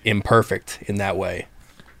is imperfect in that way.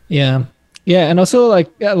 Yeah. And also,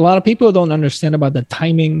 like, a lot of people don't understand about the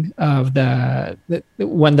timing of the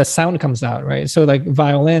when the sound comes out, right? So like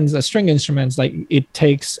violins, string instruments, like, it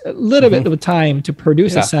takes a little bit of time to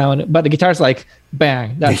produce a sound, but the guitar's like,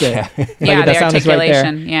 bang, that's it. Like, the sound is right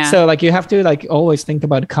there. Yeah. So like, you have to like always think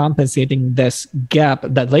about compensating this gap,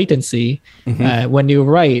 that latency, when you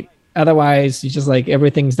write. Otherwise, you just like,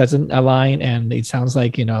 everything doesn't align and it sounds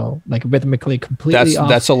like, like rhythmically completely off.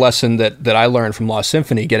 That's a lesson that I learned from Lost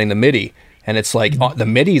Symphony, getting the MIDI. and it's like the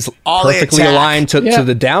MIDI's All the perfectly attack. aligned to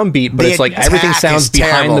the downbeat, but The it's like everything attack sounds is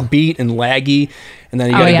behind terrible. the beat and laggy, and then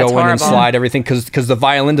you gotta it's go in and horrible. slide everything because the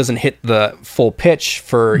violin doesn't hit the full pitch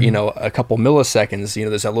for a couple milliseconds.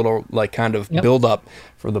 There's that little like kind of build up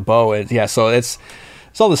for the bow, and so it's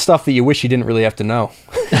all the stuff that you wish you didn't really have to know.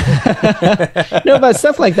 No, but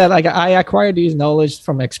stuff like that, like I acquired these knowledge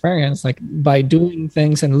from experience, like by doing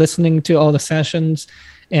things and listening to all the sessions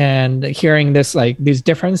and hearing this, like these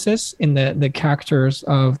differences in the characters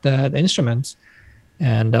of the instruments.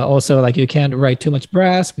 And also, like, you can't write too much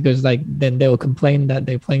brass because, like, then they will complain that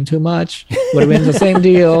they're playing too much. Would have been the same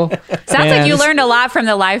deal. Sounds like you learned a lot from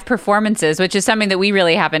the live performances, which is something that we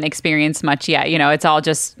really haven't experienced much yet. It's all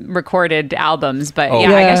just recorded albums, but I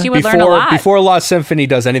guess you would learn a lot. Before Lost Symphony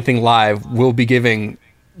does anything live, we'll be giving,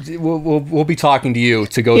 we'll be talking to you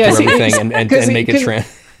to go through everything and make it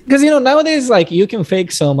Because nowadays, like, you can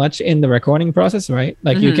fake so much in the recording process, right?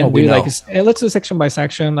 Like you can do like, hey, let's do section by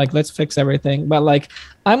section, like let's fix everything. But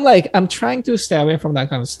I'm trying to stay away from that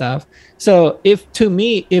kind of stuff. So if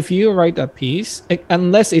you write a piece,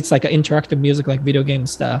 unless it's like an interactive music, like video game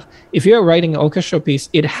stuff, if you're writing an orchestral piece,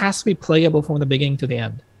 it has to be playable from the beginning to the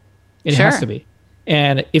end. It has to be.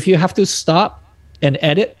 And if you have to stop and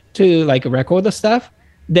edit to like record the stuff,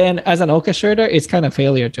 then as an orchestrator, it's kind of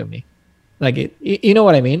failure to me. Like, you know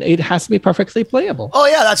what I mean? It has to be perfectly playable. Oh,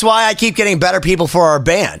 yeah. That's why I keep getting better people for our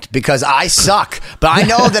band, because I suck. But I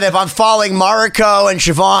know that if I'm following Mariko and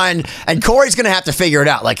Siobhan, and Corey's going to have to figure it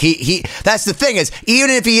out. Like, he that's the thing is, even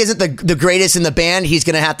if he isn't the greatest in the band,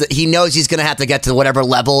 he knows he's going to have to get to whatever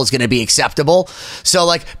level is going to be acceptable. So,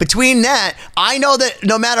 like, between that, I know that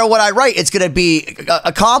no matter what I write, it's going to be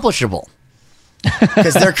accomplishable.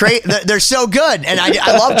 Because they're so good, and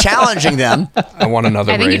I love challenging them. I want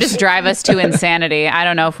another. I think race. you just drive us to insanity. I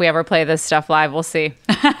don't know if we ever play this stuff live. We'll see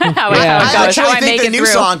how it I goes. How I make think the it new through.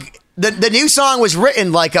 song. The new song was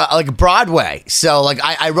written like Broadway, so like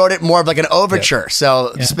I wrote it more of like an overture,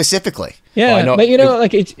 specifically. Yeah, Well, but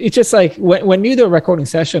like it's just like when you do a recording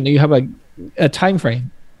session, you have a time frame.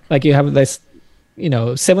 Like you have this,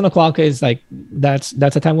 7 o'clock is like that's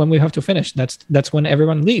a time when we have to finish. That's when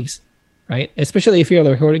everyone leaves. Right, especially if you're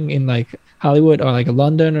recording in like Hollywood or like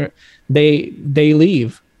London, or they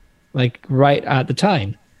leave like right at the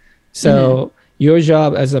time. So your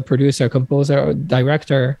job as a producer, composer, or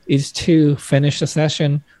director is to finish the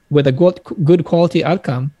session with a good quality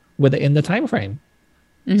outcome within the time frame.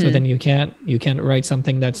 So then you can't write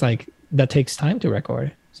something that takes time to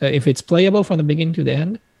record. So if it's playable from the beginning to the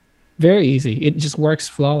end, very easy. It just works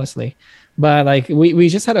flawlessly. But like we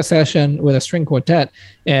just had a session with a string quartet,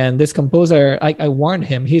 and this composer, I warned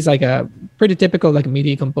him. He's like a pretty typical like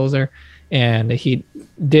MIDI composer, and he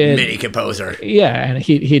did MIDI composer. Yeah, and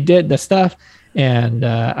he did the stuff, and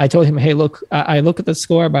I told him, hey, look, I look at the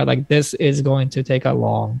score, but like this is going to take a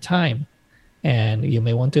long time, and you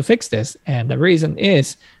may want to fix this. And the reason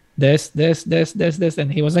is this,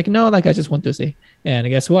 and he was like, no, like I just want to see. And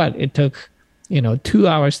guess what? It took 2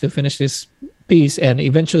 hours to finish this piece, and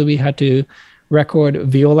eventually we had to record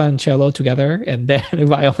viola and cello together, and then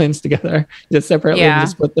violins together, just separately, and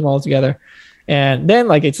just put them all together. And then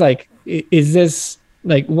like it's like, is this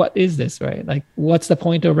like, what is this, right? Like, what's the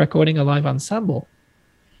point of recording a live ensemble?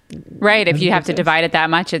 Right, if you have to divide it that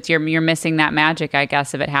much, it's you're missing that magic, I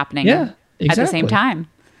guess, of it happening at the same time.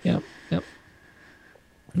 Yep.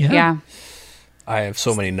 Yeah. I have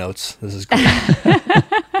so many notes. This is great.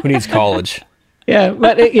 Who needs college? Yeah,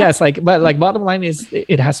 but bottom line is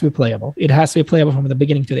it has to be playable. It has to be playable from the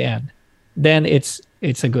beginning to the end. Then it's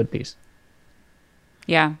a good piece.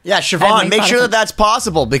 Yeah. Yeah, Siobhan, make sure that that's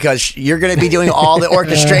possible, because you're going to be doing all the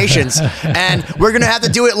orchestrations, and we're going to have to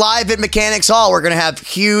do it live at Mechanics Hall. We're going to have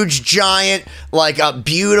huge, giant, like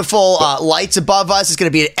beautiful lights above us. It's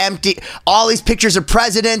going to be an empty, all these pictures of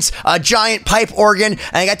presidents, a giant pipe organ,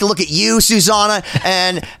 and I got to look at you, Susanna,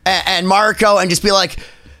 and Marco, and just be like.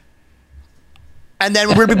 And then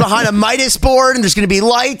we're going to be behind a Midas board, and there's going to be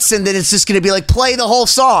lights, and then it's just going to be like, play the whole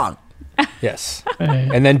song. Yes.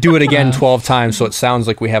 And then do it again 12 times, so it sounds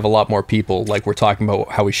like we have a lot more people, like we're talking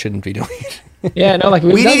about how we shouldn't be doing it. Yeah, no, like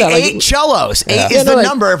we need 8 cellos. 8 is the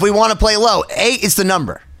number if we want to play low. 8 is the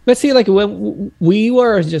number. But see, like when we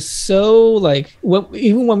were just so like,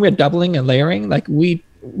 even when we were doubling and layering, like we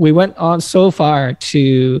went on so far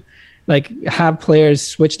to like have players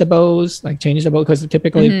switch the bows, like change the bow, because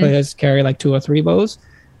typically players carry like 2 or 3 bows,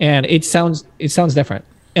 and it sounds different.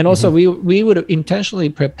 And also we would intentionally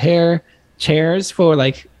prepare chairs for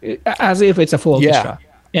like as if it's a full orchestra,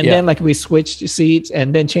 and then like we switched seats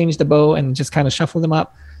and then change the bow and just kind of shuffle them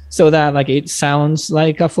up so that like it sounds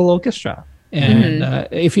like a full orchestra. And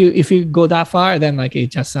if you go that far, then like it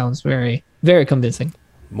just sounds very, very convincing.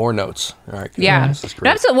 More notes. All right. Good. Yeah. This is great.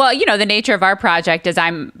 Absolutely. Well, the nature of our project is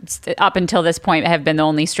up until this point have been the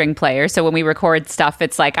only string player. So when we record stuff,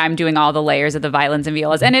 it's like I'm doing all the layers of the violins and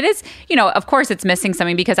violas. And it is, of course it's missing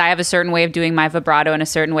something because I have a certain way of doing my vibrato and a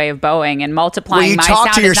certain way of bowing, and multiplying my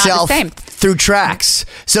sound is not the same. Through tracks.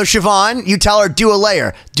 So Siobhan, you tell her, do a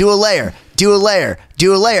layer, do a layer, do a layer,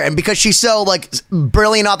 do a layer. And because she's so like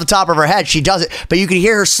brilliant off the top of her head, she does it. But you can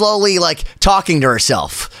hear her slowly like talking to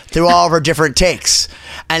herself through all of her different takes.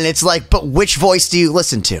 And it's like, but which voice do you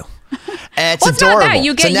listen to? And it's adorable.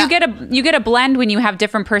 Not that. You get a blend when you have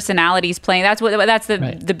different personalities playing. That's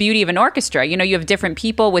the beauty of an orchestra. You have different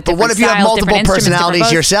people with different styles, but what if you have multiple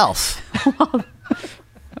personalities yourself? yourself?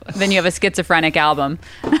 Then you have a schizophrenic album.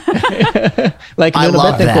 Like I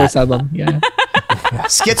love that album. Yeah.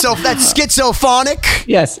 That's schizophonic.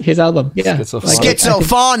 Yes, his album. Yeah.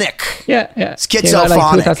 Schizophonic. Yeah. Schizophonic.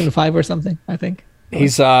 Like 2005 or something, I think.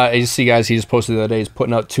 He's you see, guys, he just posted the other day. He's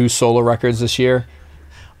putting out 2 solo records this year.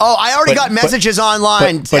 Oh, I already got messages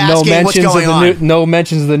online but asking what's going on. No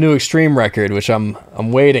mentions of the new Extreme record, which I'm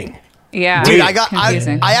waiting. Yeah, dude,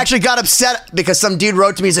 I actually got upset because some dude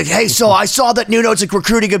wrote to me. He's like, "Hey, so I saw that Nuno's like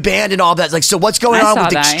recruiting a band and all that. Like, so what's going on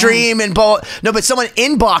with Extreme and No, but someone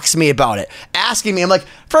inboxed me about it, asking me. I'm like,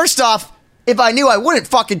 first off, if I knew, I wouldn't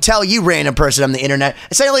fucking tell you, random person on the internet.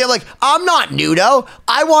 And secondly, I'm like, I'm not Nuno.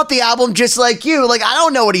 I want the album just like you. Like, I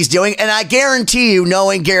don't know what he's doing, and I guarantee you,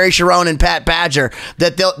 knowing Gary Sharon and Pat Badger,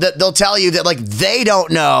 that they'll tell you that like they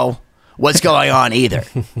don't know what's going on either."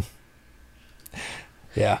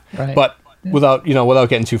 Yeah, right. But without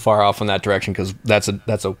getting too far off in that direction, because that's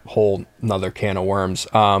a whole another can of worms.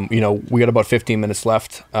 We got about 15 minutes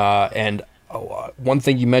left, and one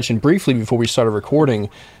thing you mentioned briefly before we started recording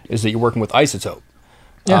is that you're working with Isotope,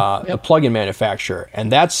 the plug-in manufacturer,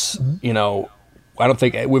 and that's I don't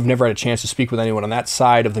think we've never had a chance to speak with anyone on that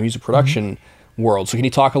side of the music production world. So can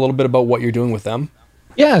you talk a little bit about what you're doing with them?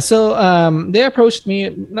 Yeah, so they approached me,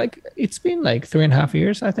 like, it's been like 3.5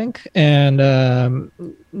 years, I think, and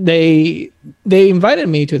they invited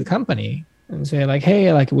me to the company and say like,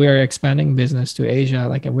 hey, like we're expanding business to Asia,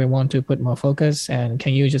 like we want to put more focus, and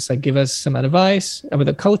can you just like give us some advice about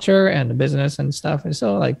the culture and the business and stuff? And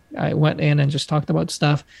so like I went in and just talked about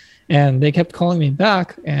stuff, and they kept calling me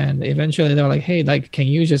back, and eventually they were like, hey, like can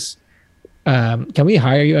you just can we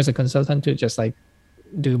hire you as a consultant to just like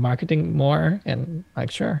do marketing more? And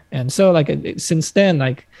like, sure. And so like since then,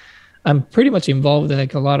 like I'm pretty much involved in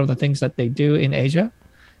like a lot of the things that they do in Asia.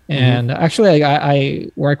 And actually like,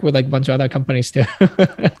 I work with like a bunch of other companies too,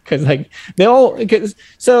 because like once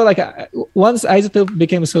Isotope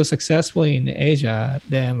became so successful in Asia,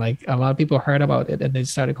 then like a lot of people heard about it and they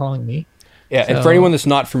started calling me. Yeah, and for anyone that's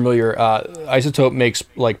not familiar, Isotope makes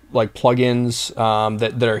like plugins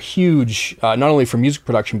that are huge, not only for music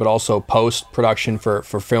production but also post production for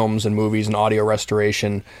films and movies and audio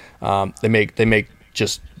restoration. They make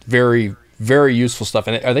just very, very useful stuff.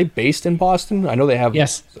 And are they based in Boston? I know they have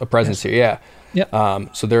a presence here. Yeah. Yep.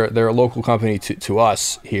 So they're a local company to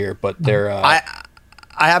us here, but they're. I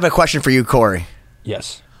have a question for you, Corey.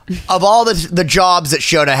 Yes. Of all the jobs that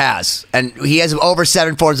Shota has, and he has over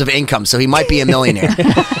 7 forms of income, so he might be a millionaire.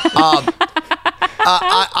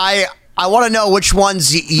 I want to know which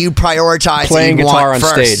ones you prioritize. Playing guitar on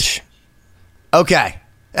first. Stage. Okay.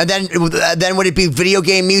 And then would it be video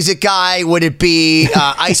game music guy? Would it be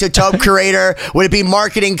Isotope curator? Would it be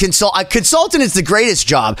marketing consultant? Consultant is the greatest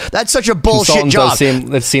job. That's such a bullshit job.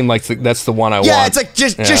 That seemed like that's the one I want. Yeah, it's like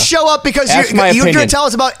just show up because you're going to tell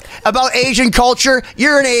us about Asian culture.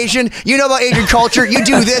 You're an Asian. You know about Asian culture. You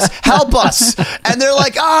do this. Help us. And they're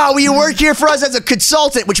like, well, you work here for us as a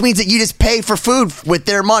consultant, which means that you just pay for food with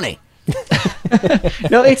their money.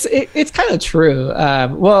 No, it's kind of true.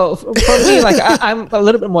 Well, for me, like I'm a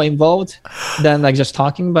little bit more involved than like just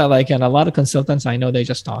talking, but like in a lot of consultants, I know they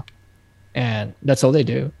just talk, and that's all they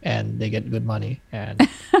do, and they get good money. And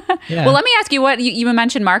yeah. Well, let me ask you what you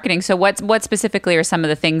mentioned marketing. So what specifically are some of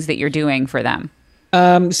the things that you're doing for them?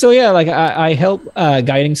 So yeah, like I help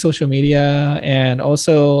guiding social media and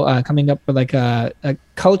also coming up with like a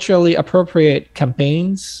culturally appropriate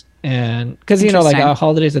campaigns. And because like our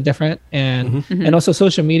holidays are different, and and also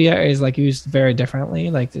social media is like used very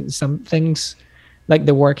differently. Like some things like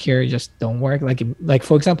the work here just don't work. Like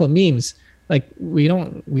for example, memes. Like we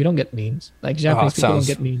don't get memes. Like Japanese people don't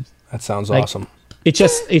get memes. That sounds like, awesome. It's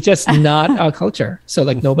just not our culture. So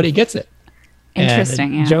like nobody gets it.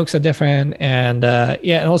 Interesting. And jokes are different, and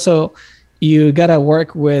and also you gotta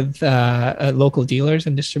work with local dealers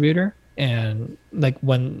and distributor. And like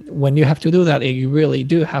when you have to do that, you really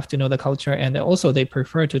do have to know the culture, and also they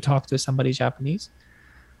prefer to talk to somebody Japanese.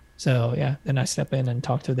 So yeah, then I step in and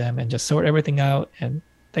talk to them and just sort everything out, and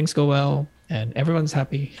things go well, and everyone's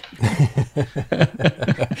happy.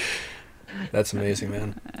 That's amazing,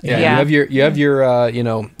 man. Yeah. You have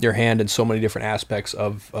your your hand in so many different aspects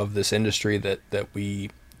of this industry that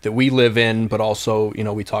we live in, but also,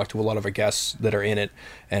 we talk to a lot of our guests that are in it,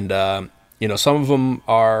 and some of them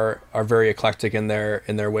are very eclectic in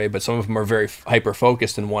their way, but some of them are very hyper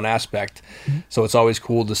focused in one aspect. Mm-hmm. So it's always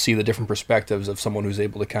cool to see the different perspectives of someone who's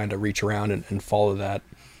able to kind of reach around and follow that.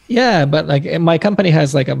 Yeah, but like my company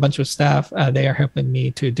has like a bunch of staff. They are helping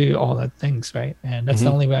me to do all the things, right? And that's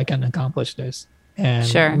the only way I can accomplish this.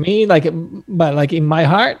 And me, but like in my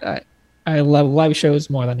heart, I love live shows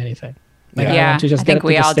more than anything. Like I want to just get up to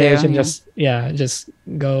the stage and just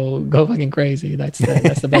go fucking crazy. That's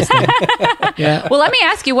the best thing. Yeah. Well, let me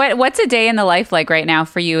ask you, what's a day in the life like right now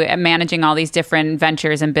for you at managing all these different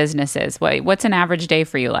ventures and businesses? What's an average day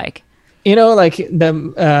for you like? Like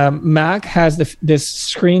the Mac has this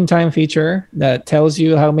screen time feature that tells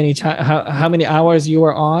you how many hours you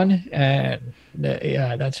are on, and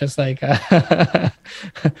that's just like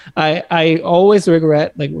I always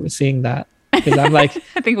regret like seeing that, because I'm like,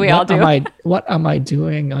 I think we all do. What am I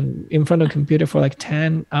doing in front of a computer for like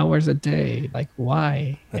 10 hours a day? Like,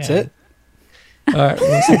 why? That's it. Or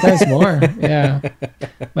sometimes more. Yeah,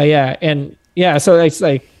 but so it's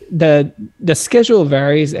like. The schedule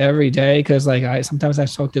varies every day, because like sometimes I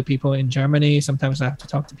talk to people in Germany, sometimes I have to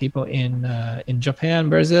talk to people in Japan,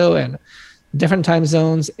 Brazil, and different time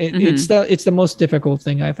zones. It's the most difficult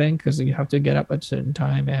thing, I think, because you have to get up at a certain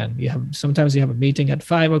time, and sometimes you have a meeting at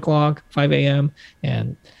 5 a.m.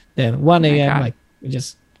 and then 1 a.m. like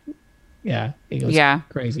it goes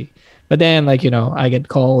crazy. But then I get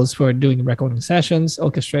calls for doing recording sessions,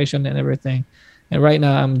 orchestration, and everything. And right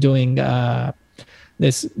now I'm doing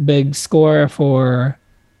this big score for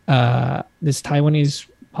this Taiwanese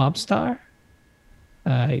pop star.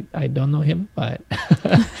 I don't know him, but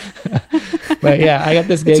but yeah, I got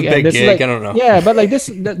this gig. It's a big this gig. Is like, I don't know. Yeah, but like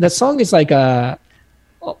the song is like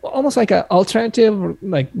almost like an alternative,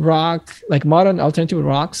 like rock, like modern alternative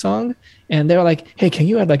rock song. And they're like, "Hey, can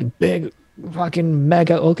you add like a big fucking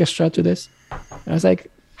mega orchestra to this?" And I was like,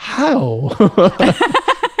 "How?"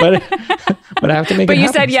 but I have to make it happen. But you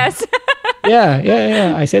said yes.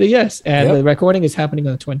 Yeah. I said yes, and the recording is happening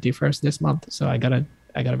on the 21st this month, so I gotta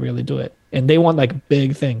really do it. And they want like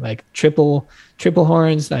big thing, like triple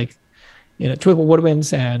horns, like triple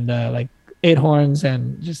woodwinds, and like 8 horns,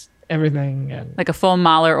 and just everything, and like a full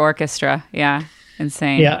Mahler orchestra. Yeah,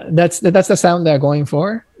 insane. Yeah, that's the sound they're going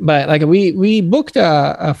for. But like we booked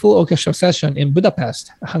a full orchestra session in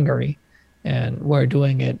Budapest, Hungary, and we're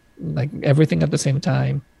doing it like everything at the same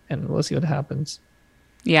time, and we'll see what happens.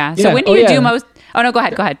 Yeah. So when do you do most? Oh no, go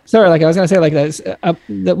ahead. Sorry, like I was gonna say, like this.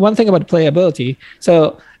 The one thing about playability,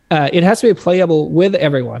 so it has to be playable with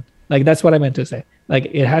everyone. Like that's what I meant to say. Like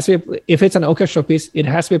it has to be, if it's an orchestral piece, it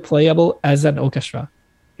has to be playable as an orchestra.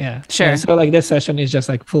 Yeah. Sure. And so like this session is just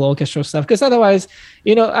like full orchestral stuff, because otherwise,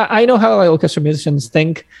 I know how like orchestra musicians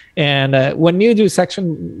think, and when you do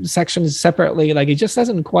sections separately, like it just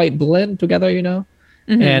doesn't quite blend together,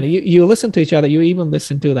 Mm-hmm. And you listen to each other. You even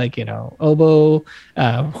listen to like oboe,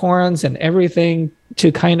 horns, and everything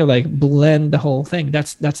to kind of like blend the whole thing.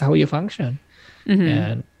 That's how you function.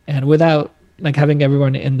 Mm-hmm. And without like having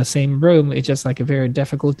everyone in the same room, it's just like a very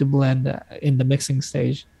difficult to blend in the mixing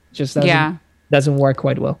stage. It just doesn't work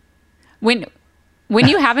quite well. When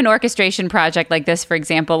you have an orchestration project like this, for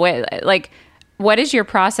example, what is your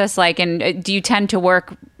process like? And do you tend to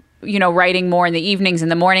work writing more in the evenings, in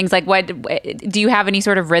the mornings? Like, what do you have any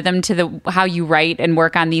sort of rhythm to how you write and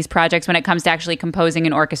work on these projects when it comes to actually composing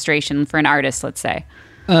an orchestration for an artist, let's say?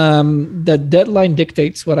 The deadline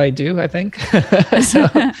dictates what I do, I think. So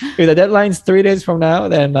if the deadline's 3 days from now,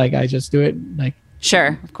 then like I just do it like.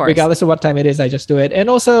 Sure, of course. Regardless of what time it is, I just do it.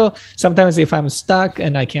 And also sometimes if I'm stuck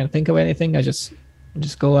and I can't think of anything, I just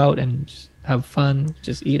go out and just have fun,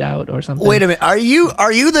 just eat out or something. Wait a minute. Are you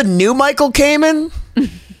the new Michael Kamen?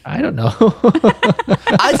 I don't know.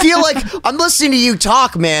 I feel like I'm listening to you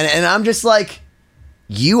talk, man, and I'm just like,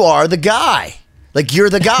 you are the guy. Like you're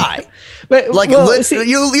the guy. But like you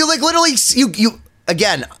like literally you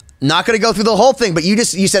again. Not going to go through the whole thing, but you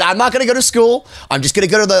said, I'm not going to go to school. I'm just going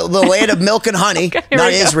to go to the land of milk and honey, Okay,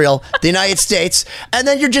 not Israel, the United States. And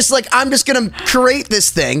then you're just like, I'm just going to create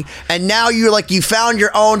this thing. And now you're like, you found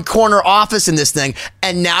your own corner office in this thing.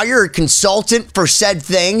 And now you're a consultant for said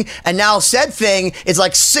thing. And now said thing is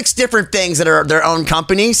like 6 different things that are their own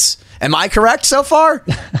companies. Am I correct so far?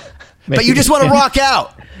 But you just want to rock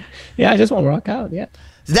out. Yeah, I just want to rock out. Yeah.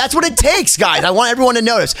 That's what it takes, guys. I want everyone to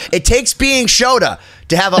notice. It takes being Shota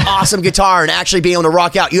to have an awesome guitar and actually being able to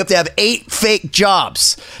rock out. You have to have 8 fake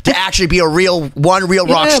jobs to actually be a real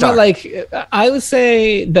rock star. But like I would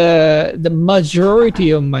say the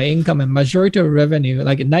majority of my income and majority of revenue,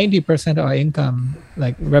 like 90% of our income,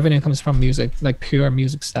 like revenue comes from music, like pure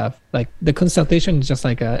music stuff. Like the consultation is just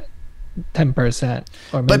like a 10%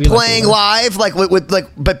 or maybe. But playing live,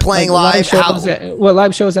 live shows,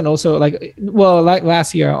 live shows, and also like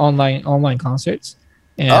last year online concerts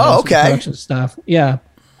and production stuff. Yeah.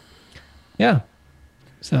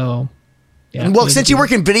 So well, since you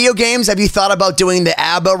work in video games, have you thought about doing the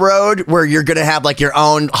ABBA road where you're going to have like your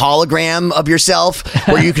own hologram of yourself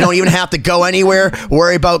where you don't even have to go anywhere,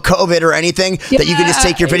 worry about COVID or anything, that you can just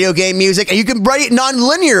take your video game music and you can write it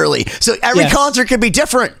non-linearly. So every concert could be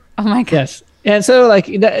different. Oh my God. Yes. And so like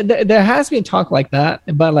there has been talk like that,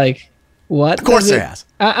 but like what? Of course there has.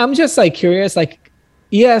 I'm just like curious, like,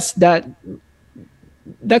 yes, that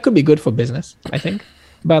could be good for business, I think.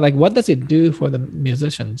 But like, what does it do for the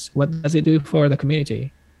musicians? What does it do for the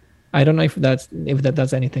community? I don't know if that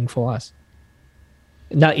does anything for us.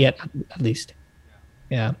 Not yet, at least.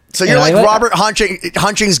 Yeah. So you're like Robert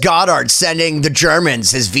Hutchings Goddard sending the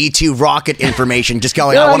Germans his V2 rocket information, just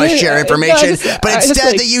going, I want to share information, but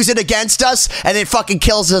instead they use it against us and it fucking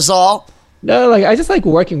kills us all. No, like I just like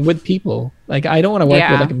working with people. Like I don't want to work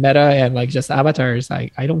with like Meta and like just avatars.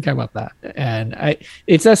 Like I don't care about that. And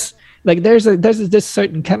it's just like there's this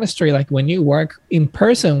certain chemistry. Like when you work in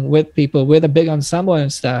person with people with a big ensemble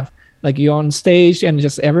and stuff, like you're on stage and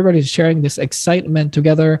just everybody's sharing this excitement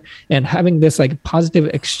together and having this like positive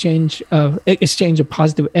exchange of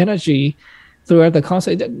positive energy throughout the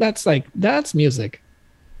concert. That's music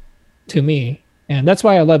to me. And that's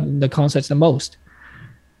why I love the concerts the most.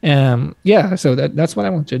 So that's what I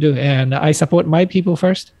want to do. And I support my people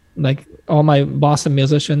first, like all my Boston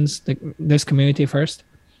musicians, this community first.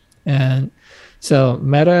 And so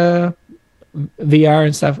Meta, VR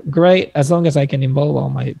and stuff, great, as long as I can involve all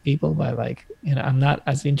my people, but like, I'm not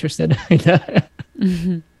as interested in that.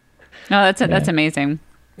 Mm-hmm. No, that's amazing.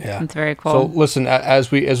 Yeah, it's very cool. So listen,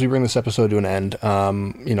 as we bring this episode to an end,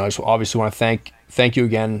 I just obviously want to thank you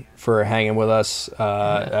again for hanging with us.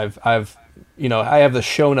 I have the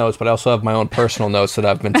show notes, but I also have my own personal notes that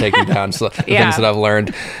I've been taking down, so the things that I've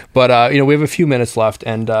learned. But we have a few minutes left,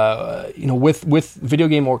 and with Video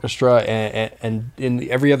Game Orchestra and in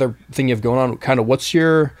every other thing you have going on, kind of what's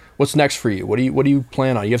next for you? What do you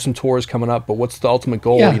plan on? You have some tours coming up, but what's the ultimate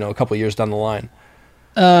goal? A couple of years down the line.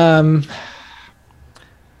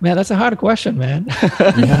 Man, that's a hard question, man.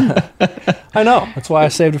 Yeah. I know. That's why I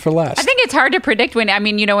saved it for last. I think it's hard to predict when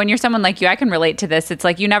you're someone like you, I can relate to this. It's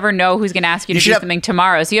like you never know who's going to ask you to do something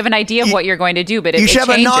tomorrow. So you have an idea of what you're going to do, but it changes. You should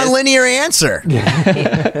have a non-linear answer.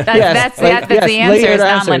 That's the answer is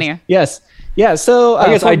non-linear. Yes. Yeah. So I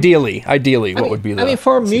guess ideally, what would be the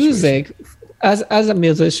for music, as a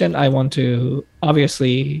musician, I want to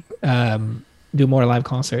obviously do more live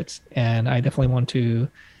concerts, and I definitely want to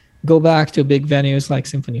go back to big venues like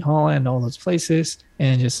Symphony Hall and all those places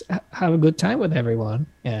and just have a good time with everyone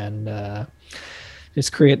and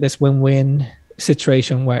just create this win-win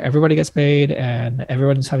situation where everybody gets paid and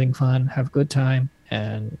everyone's having fun, have a good time.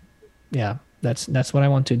 And that's what I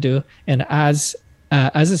want to do. And as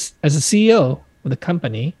a CEO of the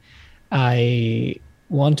company, I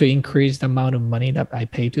want to increase the amount of money that I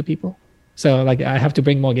pay to people. So like I have to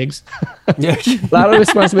bring more gigs, a lot of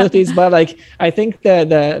responsibilities. But like I think that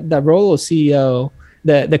the role of CEO,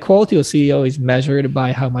 the quality of CEO is measured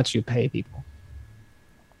by how much you pay people.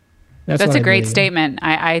 That's a great statement.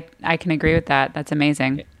 I can agree with that. That's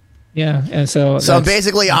amazing. Yeah, and so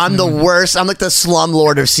basically, I'm the worst. I'm like the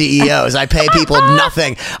slumlord of CEOs. I pay people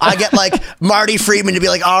nothing. I get like Marty Friedman to be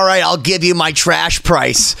like, "All right, I'll give you my trash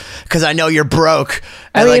price because I know you're broke."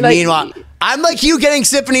 And meanwhile, I'm like you getting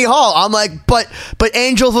Symphony Hall. I'm like, but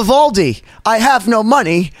Angel Vivaldi, I have no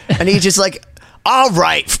money, and he's just like, "All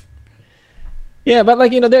right." Yeah, but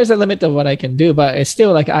like there's a limit of what I can do, but it's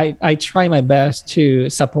still like I try my best to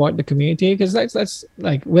support the community because that's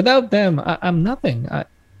like without them, I'm nothing.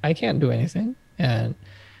 I can't do anything, and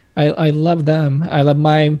I love them. I love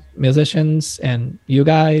my musicians and you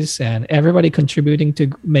guys and everybody contributing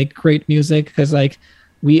to make great music because like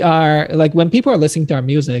we are like when people are listening to our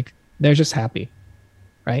music, they're just happy,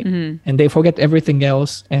 right? Mm-hmm. And they forget everything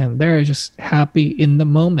else and they're just happy in the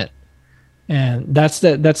moment, and that's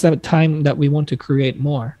the time that we want to create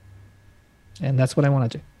more, and that's what I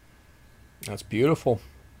want to do. That's beautiful.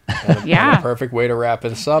 Yeah. A perfect way to wrap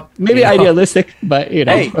this up. Maybe idealistic, but you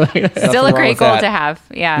know, Hey, Still a wrong great with goal that. to have.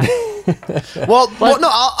 Yeah. Well, no,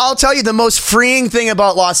 I'll tell you the most freeing thing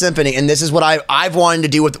about Lost Symphony, and this is what I've wanted to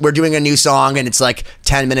do with, we're doing a new song and it's like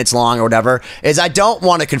 10 minutes long or whatever, is I don't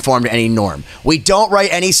want to conform to any norm. We don't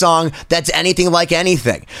write any song that's anything like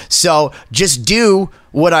anything. So just do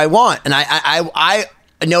what I want. And I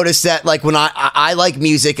noticed that like when I like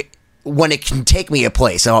music when it can take me a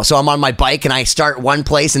place. So I'm on my bike and I start one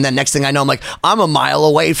place and then next thing I know, I'm a mile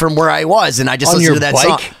away from where I was and I just listen to that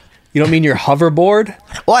song. You don't mean your hoverboard?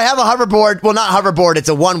 Well, I have a hoverboard. Well, not hoverboard. It's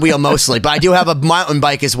a one wheel mostly, but I do have a mountain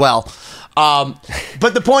bike as well.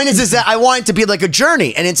 But the point is that I want it to be like a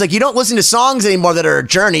journey. And it's like, you don't listen to songs anymore that are a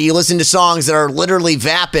journey. You listen to songs that are literally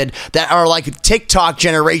vapid, that are like a TikTok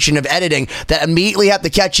generation of editing that immediately have to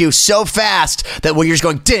catch you so fast that when you're just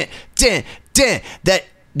going, din, din, din, that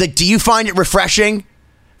do you find it refreshing?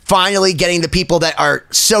 Finally getting the people that are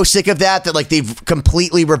so sick of that like they've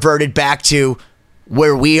completely reverted back to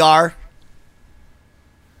where we are.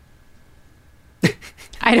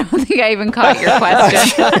 I don't think I even caught your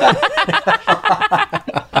question.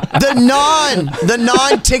 The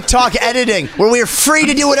non TikTok editing where we're free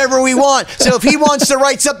to do whatever we want. So if he wants to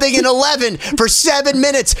write something in 11 for 7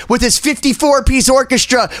 minutes with his 54-piece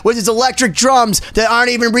orchestra with his electric drums that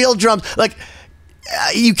aren't even real drums, like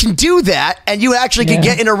you can do that and you actually can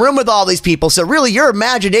get in a room with all these people. So really your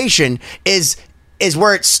imagination is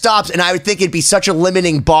where it stops, and I would think it'd be such a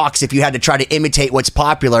limiting box if you had to try to imitate what's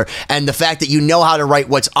popular, and the fact that you know how to write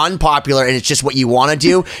what's unpopular and it's just what you want to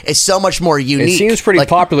do is so much more unique. It seems pretty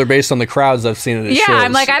popular based on the crowds I've seen at his shows. Yeah,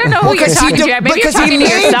 I'm like, I don't know who you're talking to. Maybe you're talking to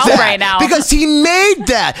yourself right now. Because he made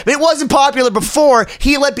that. It wasn't popular before.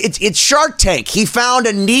 It's Shark Tank. He found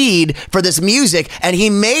a need for this music, and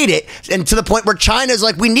he made it, and to the point where China's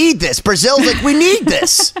like, we need this. Brazil's like, we need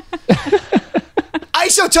this.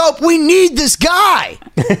 Isotope, we need this guy.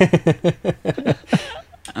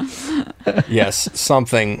 Yes,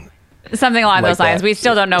 something along like those lines. that. We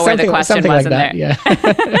still don't know where the question was in there. Yeah.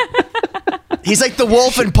 He's like the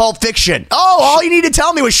wolf in Pulp Fiction. Oh, all you need to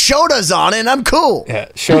tell me was Shota's on it, and I'm cool. Yeah,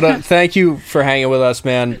 Shota, thank you for hanging with us,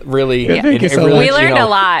 man. Really, thank you so much. We learned a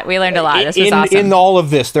lot. This was awesome. In all of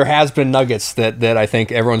this, there has been nuggets that I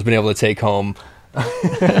think everyone's been able to take home.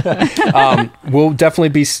 We'll definitely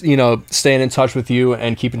be staying in touch with you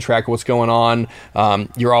and keeping track of what's going on.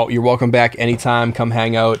 You're welcome back anytime. Come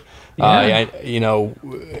hang out.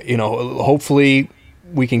 Hopefully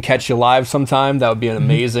we can catch you live sometime. That would be an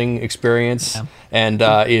amazing experience. Yeah. And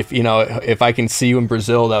if I can see you in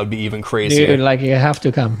Brazil, that would be even crazier. Dude, like you have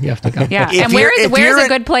to come. Yeah. And where's a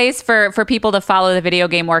good place for people to follow the Video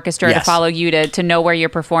Game Orchestra, to follow you, to know where you're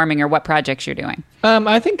performing or what projects you're doing?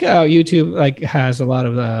 I think YouTube has a lot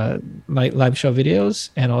of live show videos,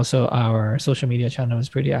 and also our social media channel is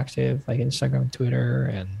pretty active, like Instagram, Twitter,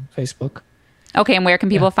 and Facebook. Okay, and where can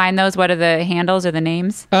people find those? What are the handles or the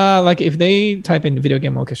names? Like if they type in Video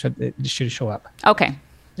Game Orchestra, it should show up. Okay.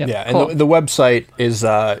 Yep. Yeah, and cool. the website is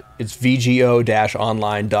it's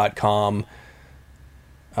vgo-online.com.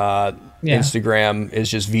 Instagram is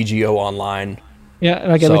just VGO Online. Yeah,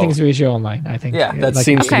 like everything's VGO Online, I think. Yeah, that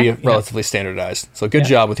seems to be relatively standardized. So good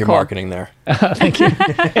job with your marketing there. Thank you.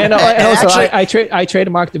 And also, I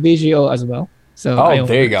trademarked the VGO as well. So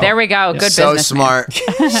there you go. There we go. Good so business. Smart.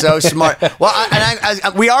 So smart. Well,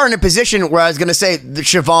 we are in a position where I was going to say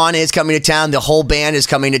Siobhan is coming to town. The whole band is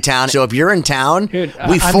coming to town. So if you're in town,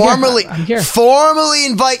 we formally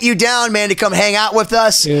invite you down, man, to come hang out with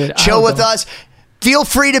us, chill with us. Feel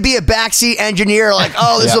free to be a backseat engineer, like,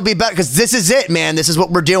 this will be better, because this is it, man. This is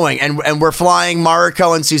what we're doing. And we're flying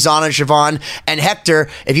Mariko and Susanna and Siobhan and Hector.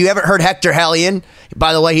 If you haven't heard Hector Hellion,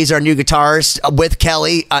 by the way, he's our new guitarist with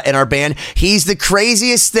Kelly in our band. He's the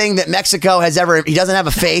craziest thing that Mexico has ever. He doesn't have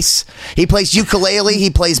a face. He plays ukulele.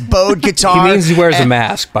 He plays bowed guitar. He means he wears a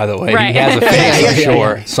mask, by the way. Right. He has a face, I'm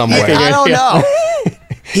sure, somewhere. I don't know.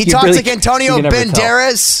 He talks like Antonio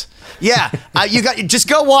Banderas. Yeah, you just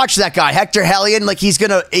go watch that guy, Hector Hellion. Like he's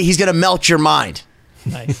gonna melt your mind.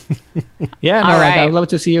 Nice. Yeah, I'd love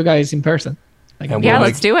to see you guys in person.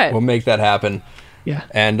 Let's do it. We'll make that happen. Yeah.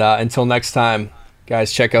 And until next time,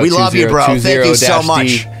 guys, check out we love you, bro. Thank you so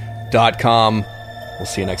much. .com. We'll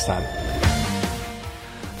see you next time.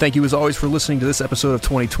 Thank you as always for listening to this episode of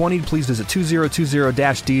 2020. Please visit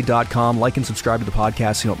 2020-d.com. Like and subscribe to the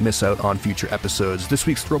podcast so you don't miss out on future episodes. This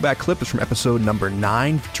week's throwback clip is from episode number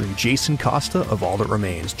 9 featuring Jason Costa of All That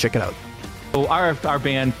Remains. Check it out. So our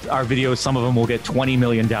band, our videos, some of them will get 20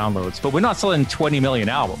 million downloads, but we're not selling 20 million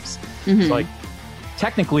albums. Mm-hmm. So like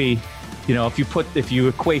technically, if you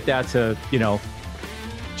equate that to,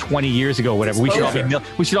 20 years ago, whatever, we should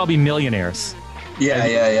all be millionaires.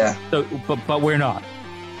 Yeah. So, but we're not.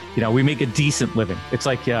 We make a decent living. It's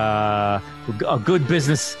like a good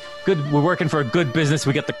business. We're working for a good business.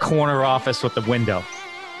 We get the corner office with the window.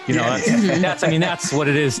 That's what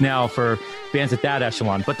it is now for bands at that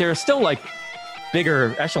echelon. But there are still like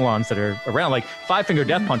bigger echelons that are around, like Five Finger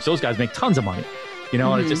Death Punch. Those guys make tons of money.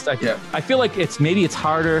 And it's just I feel like it's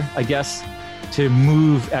harder, I guess, to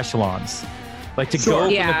move echelons. Like to go from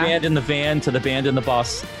the band in the van to the band in the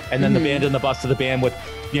bus, and then the band in the bus to the band with,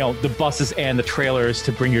 the buses and the trailers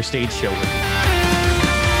to bring your stage show with.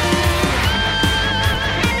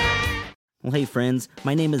 Well, hey friends,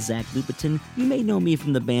 my name is Zach Lupitin. You may know me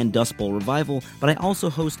from the band Dust Bowl Revival, but I also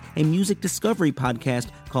host a music discovery podcast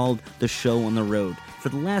called The Show on the Road. For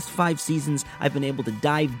the last 5 seasons, I've been able to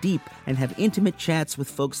dive deep and have intimate chats with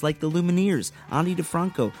folks like the Lumineers, Ani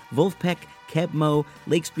DeFranco, Wolfpack, Keb Mo,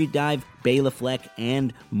 Lake Street Dive, Bela Fleck,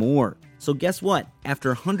 and more. So guess what? After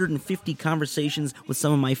 150 conversations with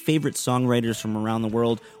some of my favorite songwriters from around the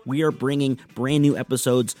world, we are bringing brand new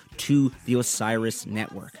episodes to the Osiris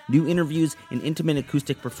Network. New interviews and intimate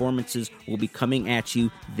acoustic performances will be coming at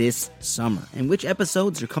you this summer. And which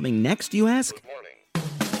episodes are coming next, you ask?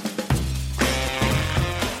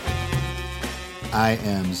 I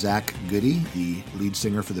am Zach Goody, the lead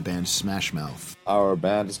singer for the band Smash Mouth. Our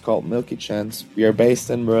band is called Milky Chance. We are based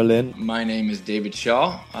in Berlin. My name is David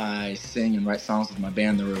Shaw. I sing and write songs with my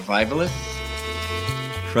band, The Revivalists.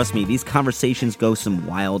 Trust me, these conversations go some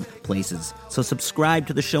wild places. So subscribe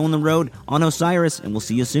to The Show on the Road on Osiris, and we'll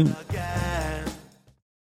see you soon.